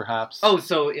ghost, perhaps. Oh,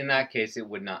 so in that case, it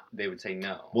would not. They would say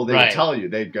no. Well, they Right. would tell you.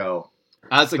 They'd go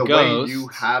As a the ghost. way you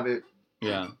have it,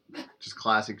 Yeah. just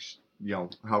classic.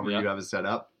 However Yeah. you have it set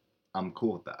up. I'm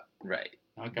cool with that, Right.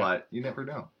 Okay. but you never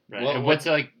know. right. Well, And what's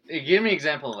like? Give me an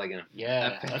example of like an.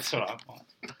 Yeah, that's what I want.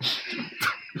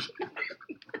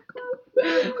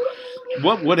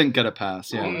 What wouldn't get a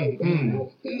pass? Yeah.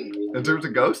 In terms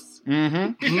of ghosts,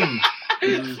 Mm-hmm.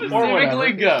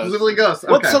 Specifically ghost. specifically ghosts.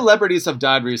 What Okay. celebrities have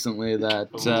died recently that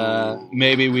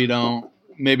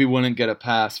maybe wouldn't get a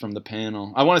pass from the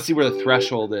panel? I want to see where the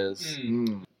threshold is.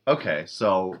 Okay,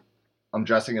 so I'm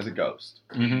dressing as a ghost,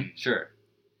 Mm-hmm. Sure.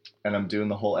 and I'm doing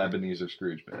the whole Ebenezer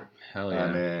Scrooge bit. Hell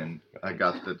And yeah. then I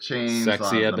got the chains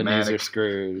Sexy on Ebenezer the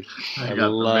Scrooge. I I got the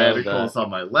love manacles that. on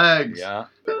my legs. Yeah.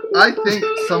 I think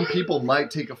some people might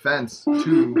take offense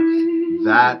to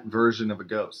that version of a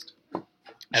ghost.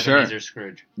 Sure. Ebenezer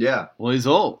Scrooge. Yeah. Well, he's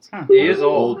old. He is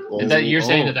old. Old. That you're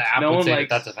saying that old. the app No would one say likes-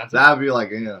 that's offensive. That'd be like,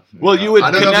 yeah. Well, you would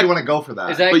I don't know if connect- you want to go for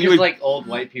that. Is that But you because would- like old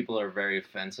white people are very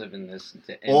offensive in this?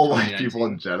 In All white 2019? people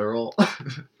in general.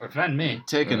 Offend me.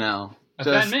 Take an L.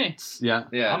 Offend me. Yeah.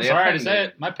 Yeah, I'm they sorry to offend say me.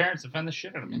 it. My parents offend the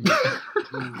shit out of me.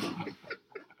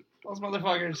 Those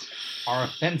motherfuckers are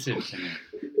offensive to me.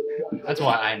 That's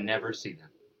why I never see them.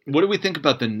 What do we think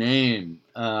about the name?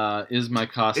 Is my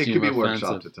It costume could be offensive?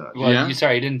 workshopped to touch. Well, Yeah?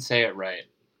 you didn't say it right.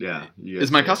 Yeah.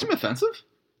 Is my costume offensive?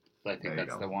 I think There you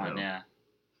that's go. the one. Yeah.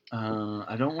 Yeah.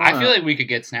 I don't want. I feel like we could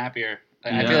get snappier.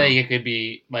 Like, I Yeah. feel like it could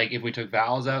be like if we took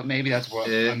vowels out. Maybe that's what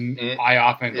I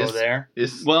often go is- there.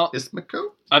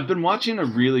 Ismako? I've been watching a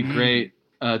really great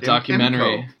documentary.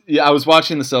 Imco. Yeah, I was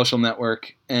watching The Social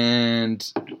Network, and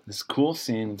this cool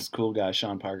scene, this cool guy,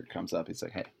 Sean Parker, comes up. He's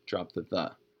like, hey, drop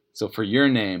the. So for your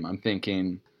name, I'm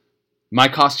thinking, my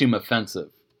costume offensive,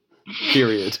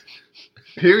 period.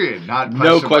 Period. Not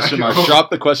No question mark. mark. Drop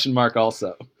the question mark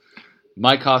also.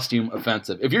 my costume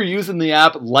offensive. If you're using the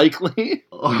app, likely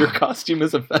your costume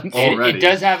is offensive. Already. It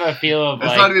does have a feel of That's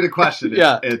like. not even a question.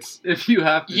 It's If you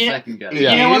have to Yeah. second guess.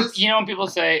 Yeah. You know when people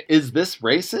say Is this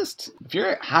racist? If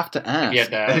you have to ask. you have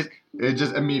to ask. it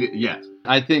just immediate. Yes.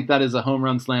 I think that is a home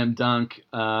run slam dunk.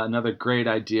 Another great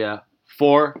idea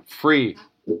for free.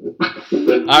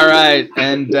 All right,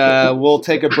 and we'll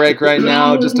take a break right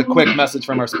now. Just a quick message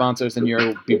from our sponsors, and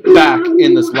you'll be back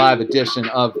in this live edition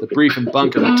of the Brief and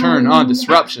Bunker Return on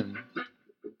Disruption.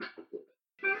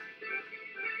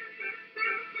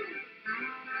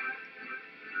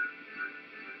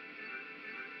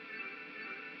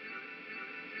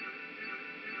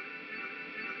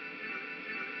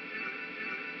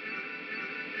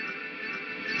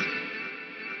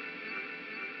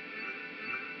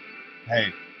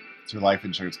 Hey, it's your life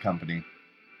insurance company.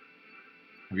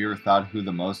 Have you ever thought who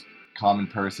the most common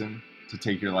person to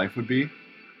take your life would be?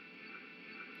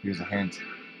 Here's a hint.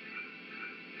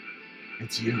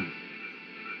 It's you.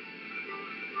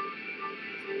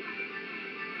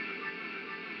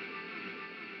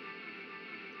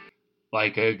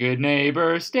 Like a good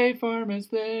neighbor, State Farm is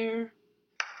there.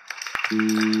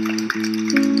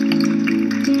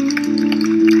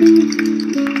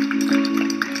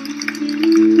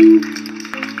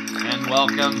 And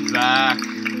welcome back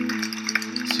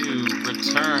to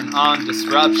Return on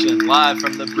Disruption, live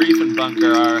from the Brief and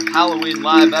Bunker, our Halloween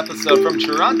live episode from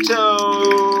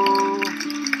Toronto.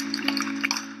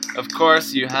 Of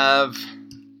course, you have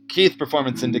Keith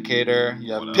Performance Indicator,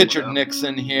 you have What up, Pitchard what up?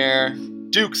 Nixon here,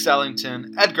 Duke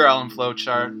Sellington, Edgar Allan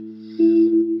Flowchart.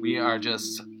 We are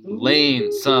just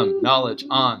laying some knowledge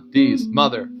on these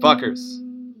motherfuckers.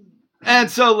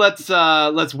 And so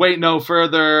let's wait no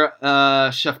further.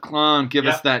 Chef Klon, give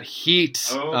us Yep. that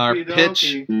heat, our Okey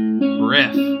pitch dokey.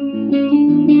 riff.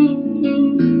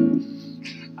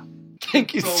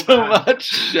 Thank you So so bad. much,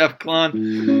 Chef Klon.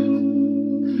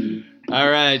 All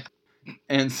right.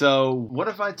 And so, what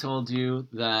if I told you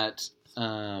that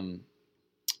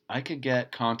I could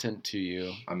get content to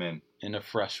you I'm in. in a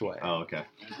fresh way? Oh, okay.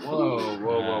 Whoa.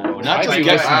 Not I just do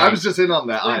get listen. I was just in on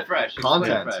that. Explain fresh.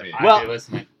 Content. Explain fresh. Well- I'd be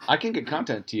listening. I can get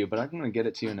content to you, but I'm going to get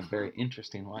it to you in a very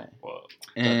interesting way. Whoa,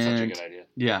 that's such a And good idea.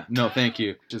 yeah, no, thank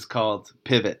you. It's called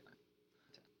Pivot.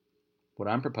 What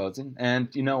I'm proposing, and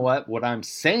you know what I'm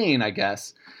saying, I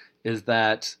guess, is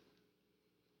that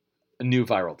a new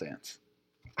viral dance.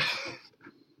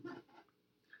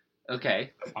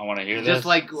 Okay. I want to hear this. Just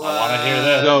like I want to hear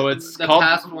this. So it's the called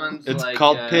past ones. it's like,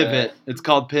 called Pivot. It's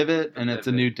called Pivot, and it's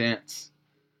a Pivot. new dance.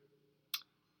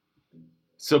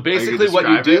 So you basically, what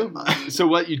you describe do, so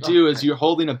what you do is you're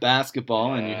holding a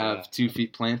basketball and you have 2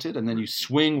 feet planted, and then you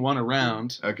swing one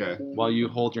around Okay. while you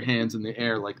hold your hands in the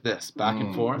air like this, back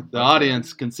and forth. The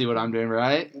audience can see what I'm doing,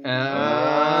 right?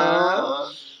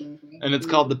 And it's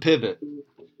called the Pivot.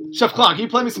 Chef Klon, can you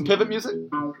play me some Pivot music?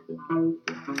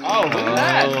 Oh, look at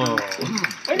that. Oh.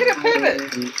 Look at it pivot.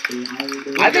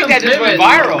 I Look think at that him just went pivot.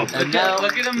 viral. And now,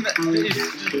 Look at him. He's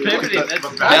just pivoting. That's Oh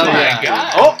hell my yeah.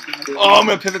 God. Oh, I'm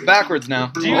gonna pivot backwards now.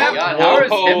 Do you Oh have my God, how are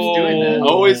his hips doing that?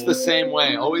 Always the same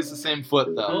way. Always the same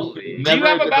foot though. Holy. Do you Never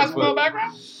have a different basketball foot.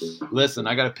 background? Listen,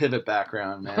 I got a pivot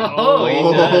background, man. Oh, he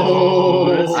does.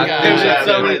 Oh, This I guy pivoted pivoted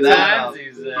so many that times. He's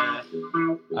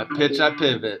I pitch, I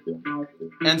pivot.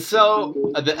 And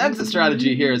so the exit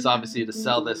strategy here is obviously to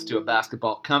sell this to a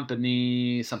basketball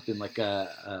company, something like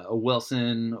a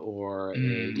Wilson or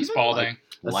even Spalding.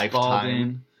 a Lifetime.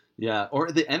 Spalding. Yeah,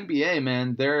 or the NBA,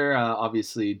 man. They're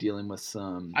obviously dealing with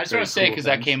some. I just very want to say, cool because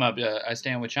that things. came up, I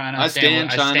stand with China. I stand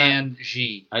with, China. I stand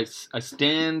Xi. I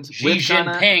stand Xi with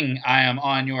China, Jinping, I am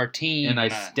on your team. and I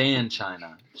stand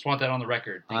China. Just want that on the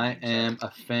record. Thank I you, sir. am a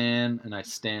fan, and I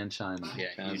stand China. Yeah,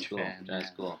 That's huge cool. fan. That's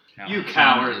yeah. cool. Yeah. You That's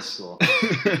cowards. cool.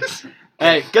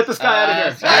 Hey, get this guy out of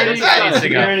here! Scotty Get this guy needs out to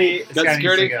of go. here. This Got guy needs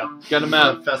security? to go. Get him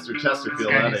out. Fester Chesterfield This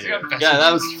guy out of needs to here. go. Yeah,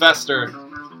 that was Fester. He's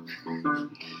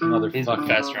Motherfucker.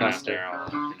 Fester out there. all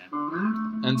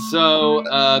over. And so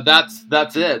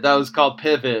that's it. That was called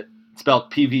Pivot,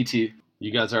 spelled PVT.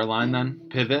 You guys are aligned then?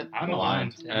 Pivot. I'm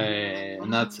aligned. Hey,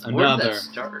 and that's Where did another that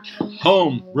start?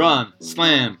 home run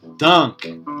slam dunk.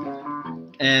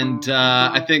 And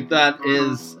I think that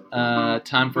is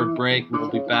time for a break. We'll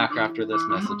be back after this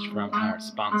message from our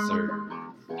sponsors.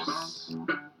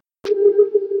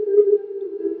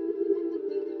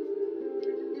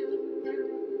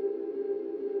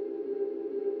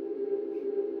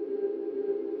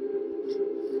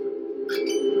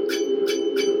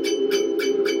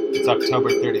 It's October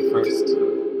 31st.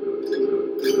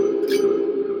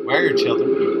 Where are your children?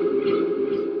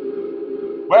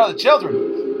 Where are the children?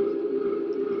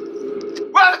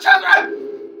 Where are the children?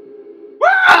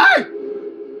 Where are they?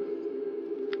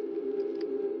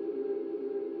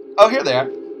 Oh, here they are.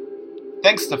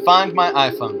 Thanks to Find My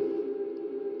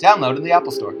iPhone. Download in the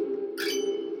Apple Store.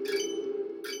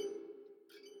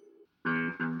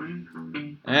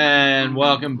 And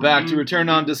welcome back to Return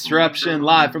on Disruption,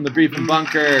 live from the Briefing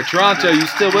Bunker. Toronto, you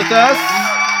still with us?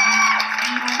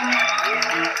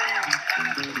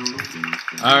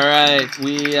 All right,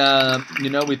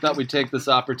 we thought we'd take this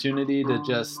opportunity to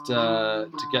just to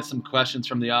get some questions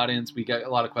from the audience. We got a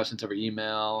lot of questions over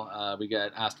email. We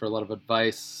got asked for a lot of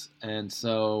advice, and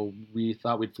so we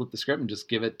thought we'd flip the script and just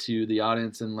give it to the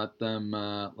audience and let them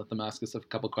ask us a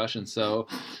couple questions. So,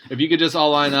 if you could just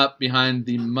all line up behind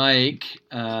the mic,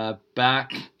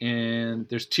 back, and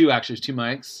there's two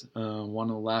mics,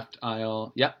 one on the left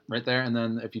aisle, yep, right there, and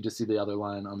then if you just see the other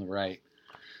line on the right.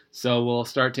 So we'll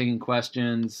start taking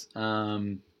questions. Is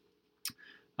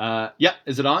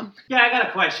it on? Yeah, I got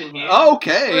a question here.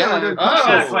 Okay. Yeah, Yeah. I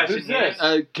got a question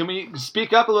here. Can we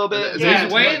speak up a little bit? Yeah,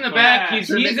 He's way in the back. He's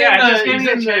in just the give me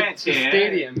a chance the here.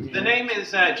 stadium. The name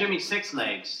is Jimmy Six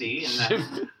Legs, see?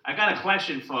 And I got a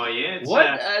question for you. It's,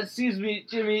 What? Excuse me,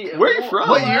 Jimmy. Where are you from?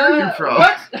 What year are you from?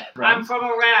 What? I'm from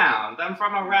around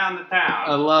the town.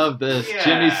 I love this. Yeah,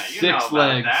 Jimmy you know Six about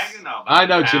Legs. that, you know about I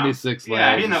know the Jimmy town. Six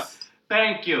Yeah, Legs. you know.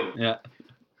 Thank you. Yeah.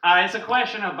 It's a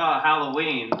question about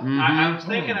Halloween. I was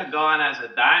thinking of going as a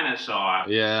dinosaur,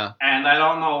 Yeah. and I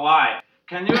don't know why.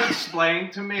 Can you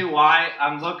explain to me why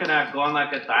I'm looking at going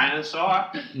like a dinosaur?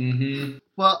 Mm-hmm.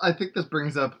 Well, I think this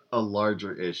brings up a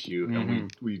larger issue, and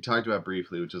we talked about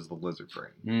briefly, which is the lizard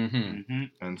brain. Mm-hmm.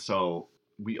 And so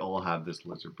we all have this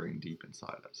lizard brain deep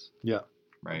inside us. Yeah.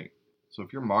 Right? So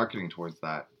if you're marketing towards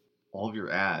that, all of your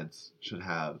ads should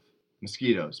have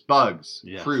mosquitoes, bugs,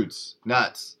 Yes. fruits,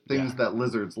 nuts, things that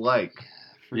lizards like.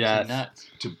 Yes. Nuts.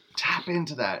 To tap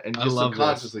into that and I just love this.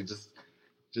 subconsciously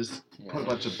just put a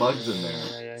bunch of bugs in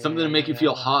there. Something to make you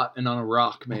feel hot and on a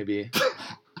rock, maybe.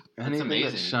 Anything that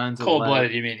amazing. shines a Cold-blooded,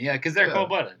 light. you mean? Yeah, because they're Yeah.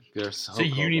 cold-blooded. They're so So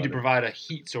you need to cold-blooded. provide a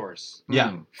heat source Yeah.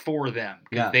 Mm. for them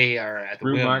because Yeah. they are at the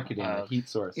Through whim marketing, of- a heat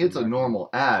source. It's a normal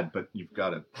ad, but you've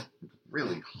got a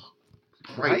really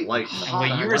bright light. in the And what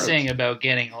you were background. saying about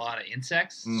getting a lot of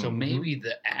insects, so Mhm. maybe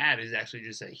the ad is actually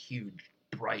just a huge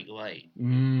bright light,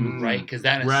 Mm. right? Because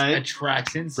that Right.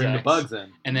 attracts insects. Bring the bugs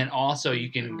in. And then also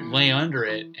you can lay under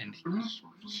it and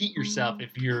heat yourself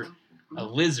if you're a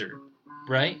lizard,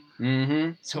 right?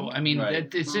 Mm-hmm. So I mean,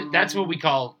 Right. that's what we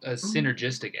call a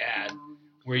synergistic ad,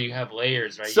 where you have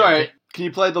layers, right? You Sorry, have can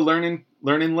you play the learning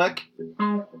lick?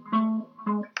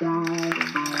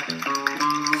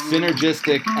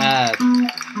 Synergistic ad.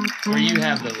 where you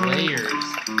have the layers,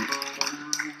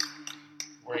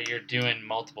 where you're doing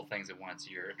multiple things at once.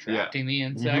 You're attracting the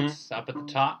insects up at the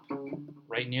top,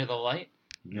 right near the light.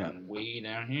 Yeah. And way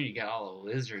down here, you got all the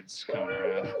lizards coming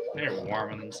around. They're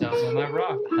warming themselves on that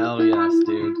rock. Hell yes,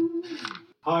 dude.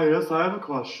 Hi, yes, I have a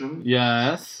question.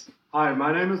 Yes. Hi,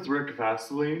 my name is Rick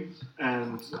Vaseline,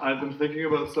 and I've been thinking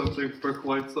about something for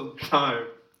quite some time.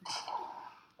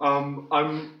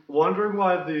 I'm wondering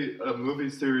why the movie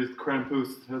series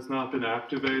Krampus has not been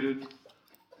activated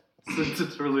since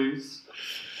its release.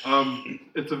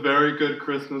 It's a very good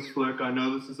Christmas flick. I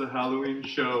know this is a Halloween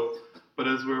show, but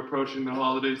as we're approaching the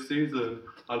holiday season,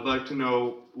 I'd like to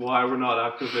know why we're not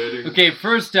activating. Okay,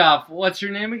 first off, what's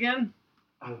your name again?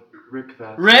 Rick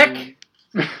Vaseline.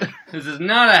 Rick? This is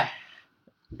not a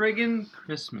friggin'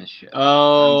 Christmas show.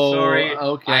 Oh, I'm sorry.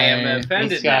 okay. I am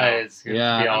offended This guy is gonna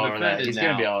Yeah. be all I'm over that. offended He's gonna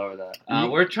now. be all over that.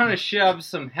 We're trying to shove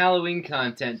some Halloween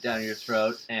content down your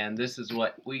throat, and this is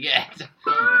what we get.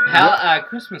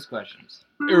 Christmas questions.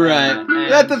 Right. And you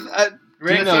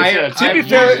Rick, know, I to be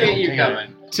fair- appreciate you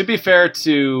coming. To be fair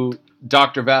to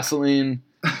Dr. Vaseline,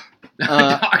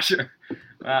 Doctor.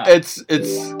 Wow.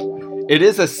 it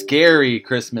is a scary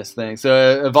Christmas thing.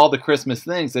 So of all the Christmas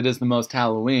things, it is the most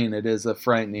Halloween. It is a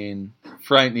frightening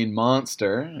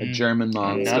monster, a German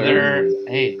monster.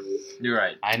 Hey, You're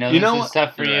right. I know You this know is what?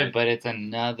 tough for You're you, right. but it's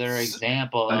another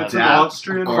example of It's an Adapt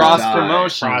Austrian or Cross die.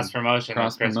 promotion. cross promotion.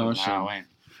 Cross of Christmas and promotion. Halloween.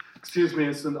 Excuse me,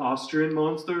 it's an Austrian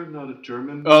monster, not a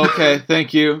German. Okay,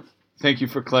 thank you. Thank you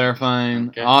for clarifying.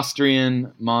 Okay.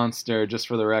 Austrian monster, just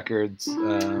for the records.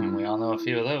 We all know a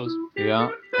few of those. Yeah.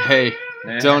 Hey,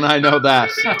 don't I know that?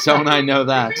 Don't I know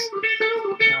that?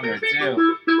 One or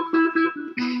two.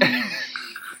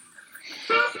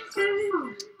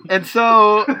 And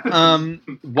so,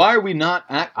 why are we not?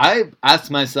 I ask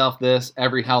myself this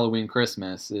every Halloween,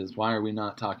 Christmas: is why are we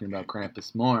not talking about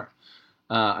Krampus more?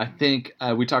 I think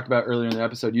we talked about earlier in the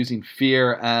episode using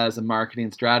fear as a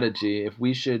marketing strategy. If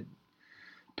we should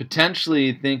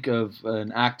potentially think of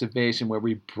an activation where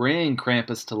we bring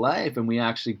Krampus to life and we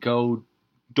actually go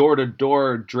door to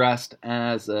door dressed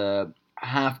as a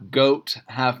half goat,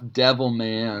 half devil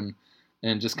man,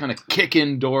 and just kind of kick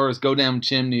in doors, go down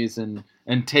chimneys, and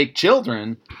take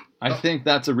children, I think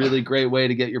that's a really great way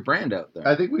to get your brand out there.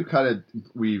 I think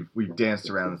we've danced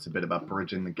around this a bit about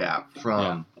bridging the gap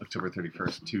from October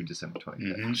 31st to December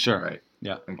 25th. Mhm. Sure. Right.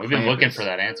 Yeah. And We've been looking for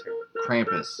that answer.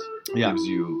 Krampus gives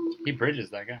you. He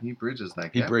bridges that guy. He bridges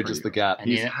that gap. He bridges for the you. gap. And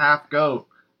He's Yeah. half goat,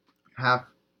 half.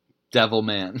 Devil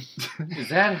man. Is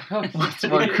that how What's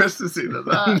more Christmassy than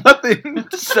that? Nothing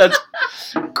says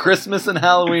Christmas and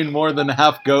Halloween more than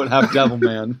half goat, half devil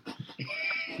man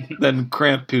than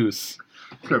Krampus.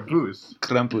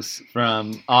 Krampus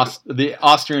from the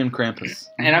Austrian Krampus.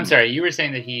 And I'm sorry, you were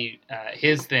saying that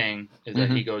his thing is that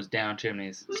Mhm. he goes down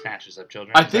chimneys, snatches up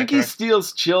children. I Is think that he correct?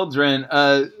 steals children.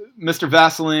 Mr.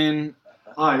 Vaseline.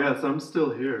 Ah, yes, I'm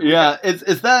still here. Yeah,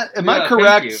 is that? Am I Yeah,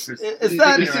 correct? thank you for- Is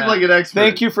that? You seem like an expert.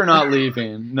 Thank you for not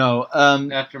leaving. No.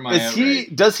 after my Is he?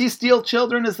 outrage? Does he steal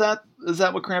children? Is that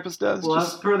what Krampus does? Well, as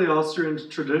Just- per the Austrian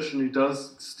tradition, he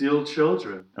does steal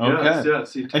children. Okay.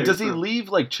 Yes. He and takes does he them. leave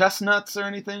like chestnuts or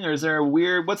anything, or is there a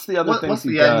weird? What's the other things What's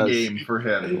he the end does? game for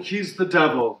him? He's the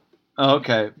devil. Oh,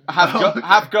 okay. Half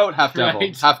goat, half devil.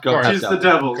 Right. Half goat, half He's devil. the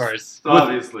devil. Of course.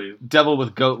 Obviously. Devil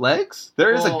with goat legs?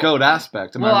 There is a Well- goat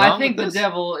aspect. Am Well, I wrong I think with the this?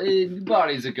 devil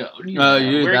body's a goat. You know.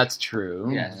 We're- That's true.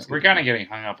 Yes. We're kind of getting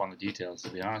hung up on the details, to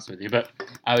be honest with you. But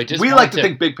I would just We want like to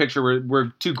think big picture. We're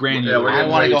too granular. Yeah, we're I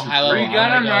getting want to way go too- high level. We I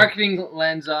got a wanna go- marketing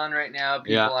lens on right now,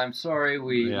 people. Yeah. I'm sorry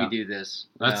we Yeah. do this.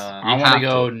 That's- I You want to have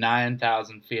go to.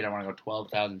 9,000 feet. I want to go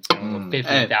 12,000 feet. I want to go Mm.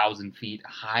 50,000 feet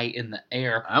high in the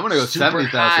air. I want to go Super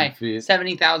 70,000 high, feet.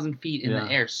 70,000 feet in Yeah.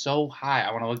 the air, so high.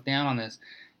 I want to look down on this,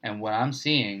 and what I'm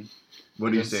seeing, What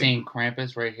do you is think? seeing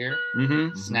Krampus right here,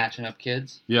 Mm-hmm. snatching up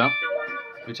kids. Yeah.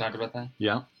 We talked about that.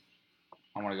 Yeah.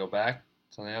 I want to go back.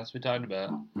 Something else we talked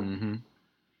about. Mm-hmm.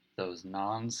 Those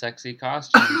non-sexy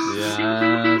costumes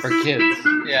Yes. for kids.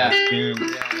 Yeah.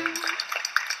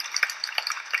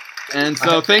 And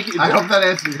so, thank you. I hope that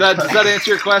answers. Does that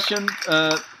answer your question,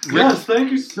 Rick? Yes,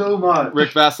 thank you so much.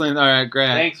 Rick Vaseline. All right, great.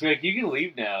 Thanks, Rick. You can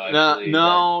leave now. No, Actually,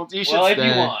 no, you should Well, if stay.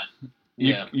 you want.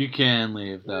 You, Yeah. you can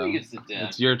leave though. You can sit down.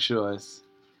 It's your choice.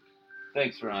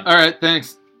 Thanks, Ron. All right,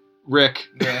 thanks, Rick.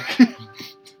 Rick.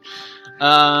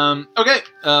 Okay.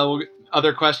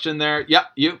 Other question there. Yeah,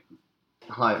 you.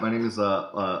 Hi, my name is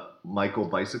Michael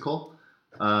Bicycle.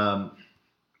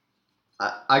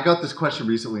 I got this question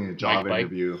recently in a job Mike Bike?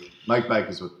 interview. Mike Bike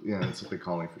is what that's what they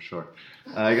call me for short.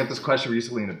 I got this question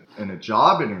recently in a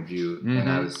job interview, and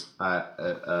I was at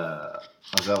a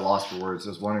loss for words. I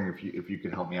was wondering if you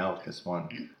could help me out with this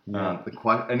one. The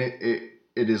question, and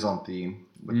it is on theme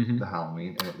with the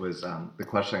Halloween, and it was the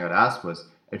question I got asked was,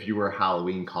 if you were a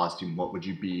Halloween costume, what would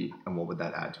you be, and what would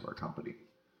that add to our company?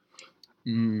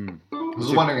 I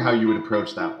was wondering how you would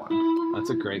approach that one.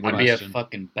 That's a great I'd be a question.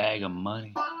 fucking bag of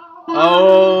money.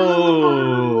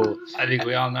 Oh. I think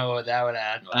we all know what that would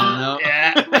add. I know.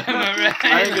 Yeah.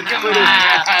 I think it's Come pretty-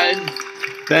 on.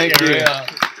 Thank Get you. real.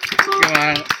 Come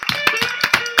on.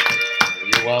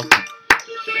 You're welcome.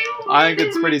 I think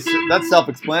it's pretty. That's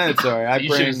self-explanatory. I You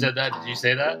bring. should have said that. Did you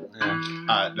say that?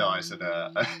 Yeah. No, I said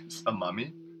a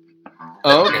mummy.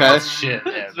 Oh, okay. That's shit.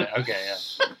 Yeah, but- okay,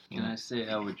 yeah. Can I say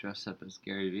I would dress up as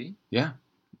Gary Vee?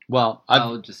 Well,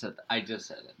 I just said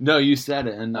it. no, you said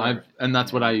it, and Alright. and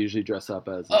that's what I usually dress up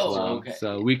as Oh, well. okay.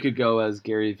 So we could go as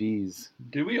Gary V's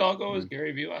Did we all go as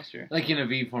Gary Vee last year? Like in a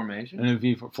V formation. and a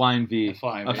V for flying V.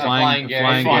 Flying A V. flying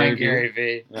Flying Gary Gary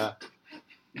V. V. Yeah.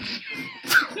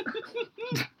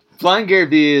 Flying Gary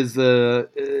V is a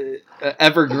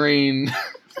evergreen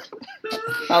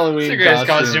Halloween It's the greatest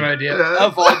costume idea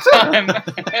of all time.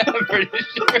 I'm pretty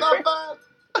sure.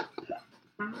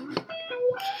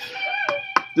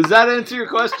 Does that answer your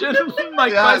question,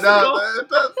 Mike Yeah, Bicycle? no, it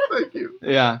does. Thank you.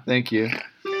 Yeah, thank you.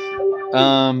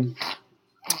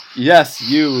 Yes,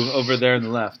 you over there on the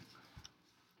left.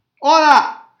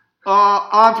 Hola!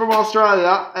 I'm from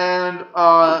Australia, and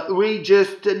we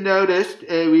just noticed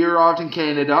we arrived in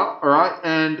Canada, alright?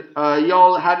 And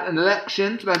y'all had an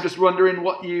election, so I'm just wondering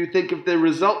what you think of the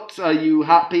results. Are you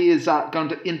happy? Is that going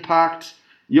to impact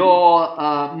your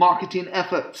marketing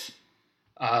efforts?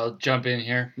 I'll jump in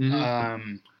here.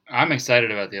 Mhm. I'm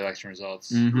excited about the election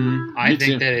results. Mm-hmm. I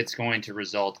think that it's going to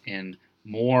result in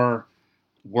more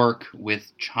work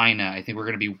with China. I think we're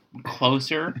going to be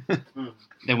closer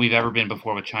than we've ever been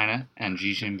before with China and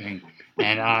Xi Jinping.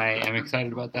 And I am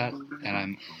excited about that, and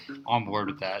I'm on board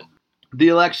with that. The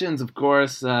elections, of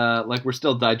course, like we're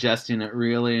still digesting it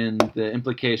really, and the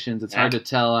implications. It's hard to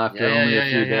tell after Yeah, only yeah, a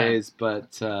few yeah. days, but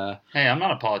Hey, I'm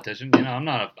not a politician. You know, I'm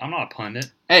not a pundit.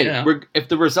 hey, Yeah. if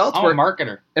the results I'm were a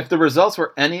marketer. if the results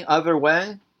were any other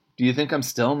way, Do you think I'm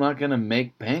still not going to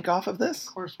make bank off of this?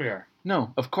 Of course we are.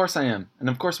 No, of course I am. And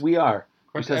of course we are.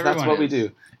 Of course Because that's everyone what we is.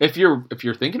 do. If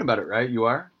you're thinking about it, right, you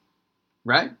are.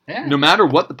 Right? Yeah. No matter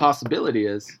what the possibility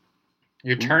is,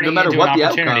 You're turning no matter into what an the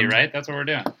opportunity, outcome, right? That's what we're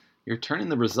doing. you're turning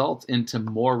the results into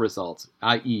more results,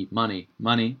 i.e. money.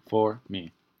 Money for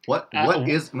me. What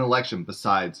is an election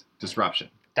besides disruption?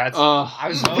 That's. Oh. I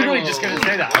was literally just gonna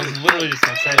say that. I was literally just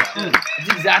gonna say that. That's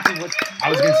exactly what I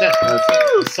was gonna say.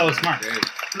 It's so smart.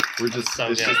 We're just So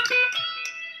it's good. just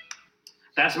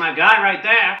That's my guy right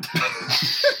there.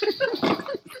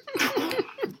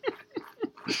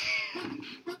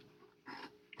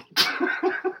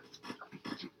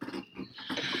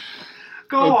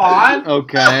 Go on.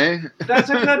 Okay. That's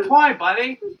a good point,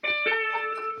 buddy.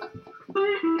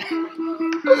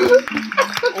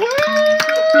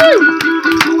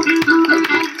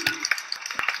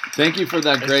 Thank you for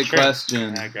that It's great true.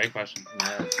 question. Yeah, great question.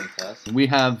 Yeah, that's fantastic. We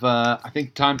have, I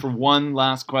think, time for one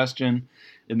last question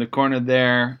in the corner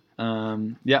there.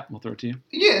 Yeah, we'll throw it to you.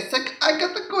 Yes, I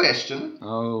got the question.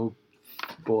 Oh,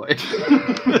 boy.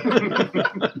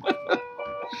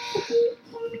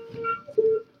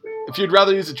 If you'd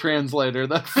rather use a translator,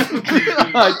 that's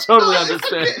I totally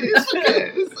understand. It's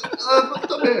okay.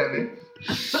 Don't worry.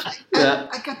 Yeah.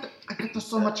 I got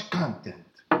so much content.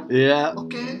 Yeah,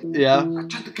 Okay. yeah, I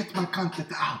try to get my content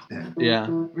out there. yeah,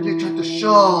 Really try to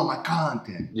show my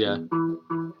content. yeah.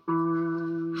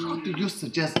 How do you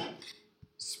suggest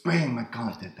spraying my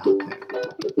content out there?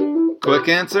 Quick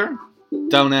answer: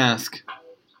 don't ask.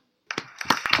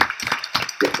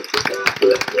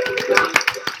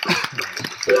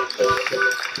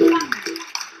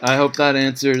 I hope that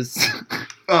answers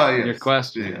oh yes. your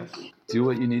question. Yes. Do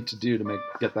what you need to do to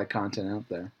get that content out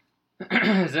there.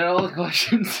 Is that all the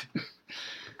questions?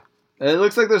 It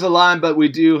looks like there's a line, but we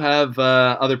do have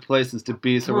other places to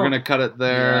be, so we're gonna cut it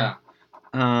there.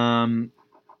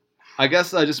 I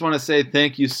guess I just want to say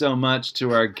thank you so much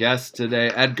to our guests today,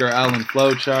 Edgar Allan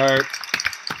Flowchart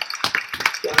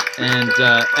and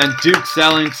Duke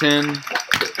Sellington,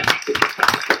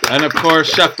 and of course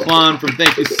Chef Klon from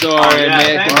Thank You Sorry,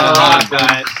 making that happen.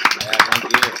 guys. Yeah,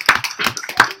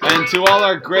 thank you. And to all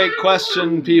our great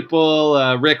question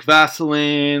people, Rick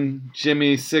Vaseline,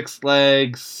 Jimmy Six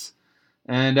Legs,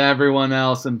 and everyone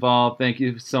else involved, thank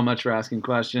you so much for asking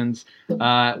questions.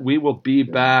 We will be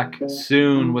back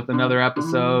soon with another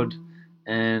episode.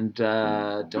 And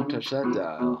don't touch that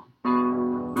dial.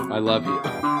 I love you.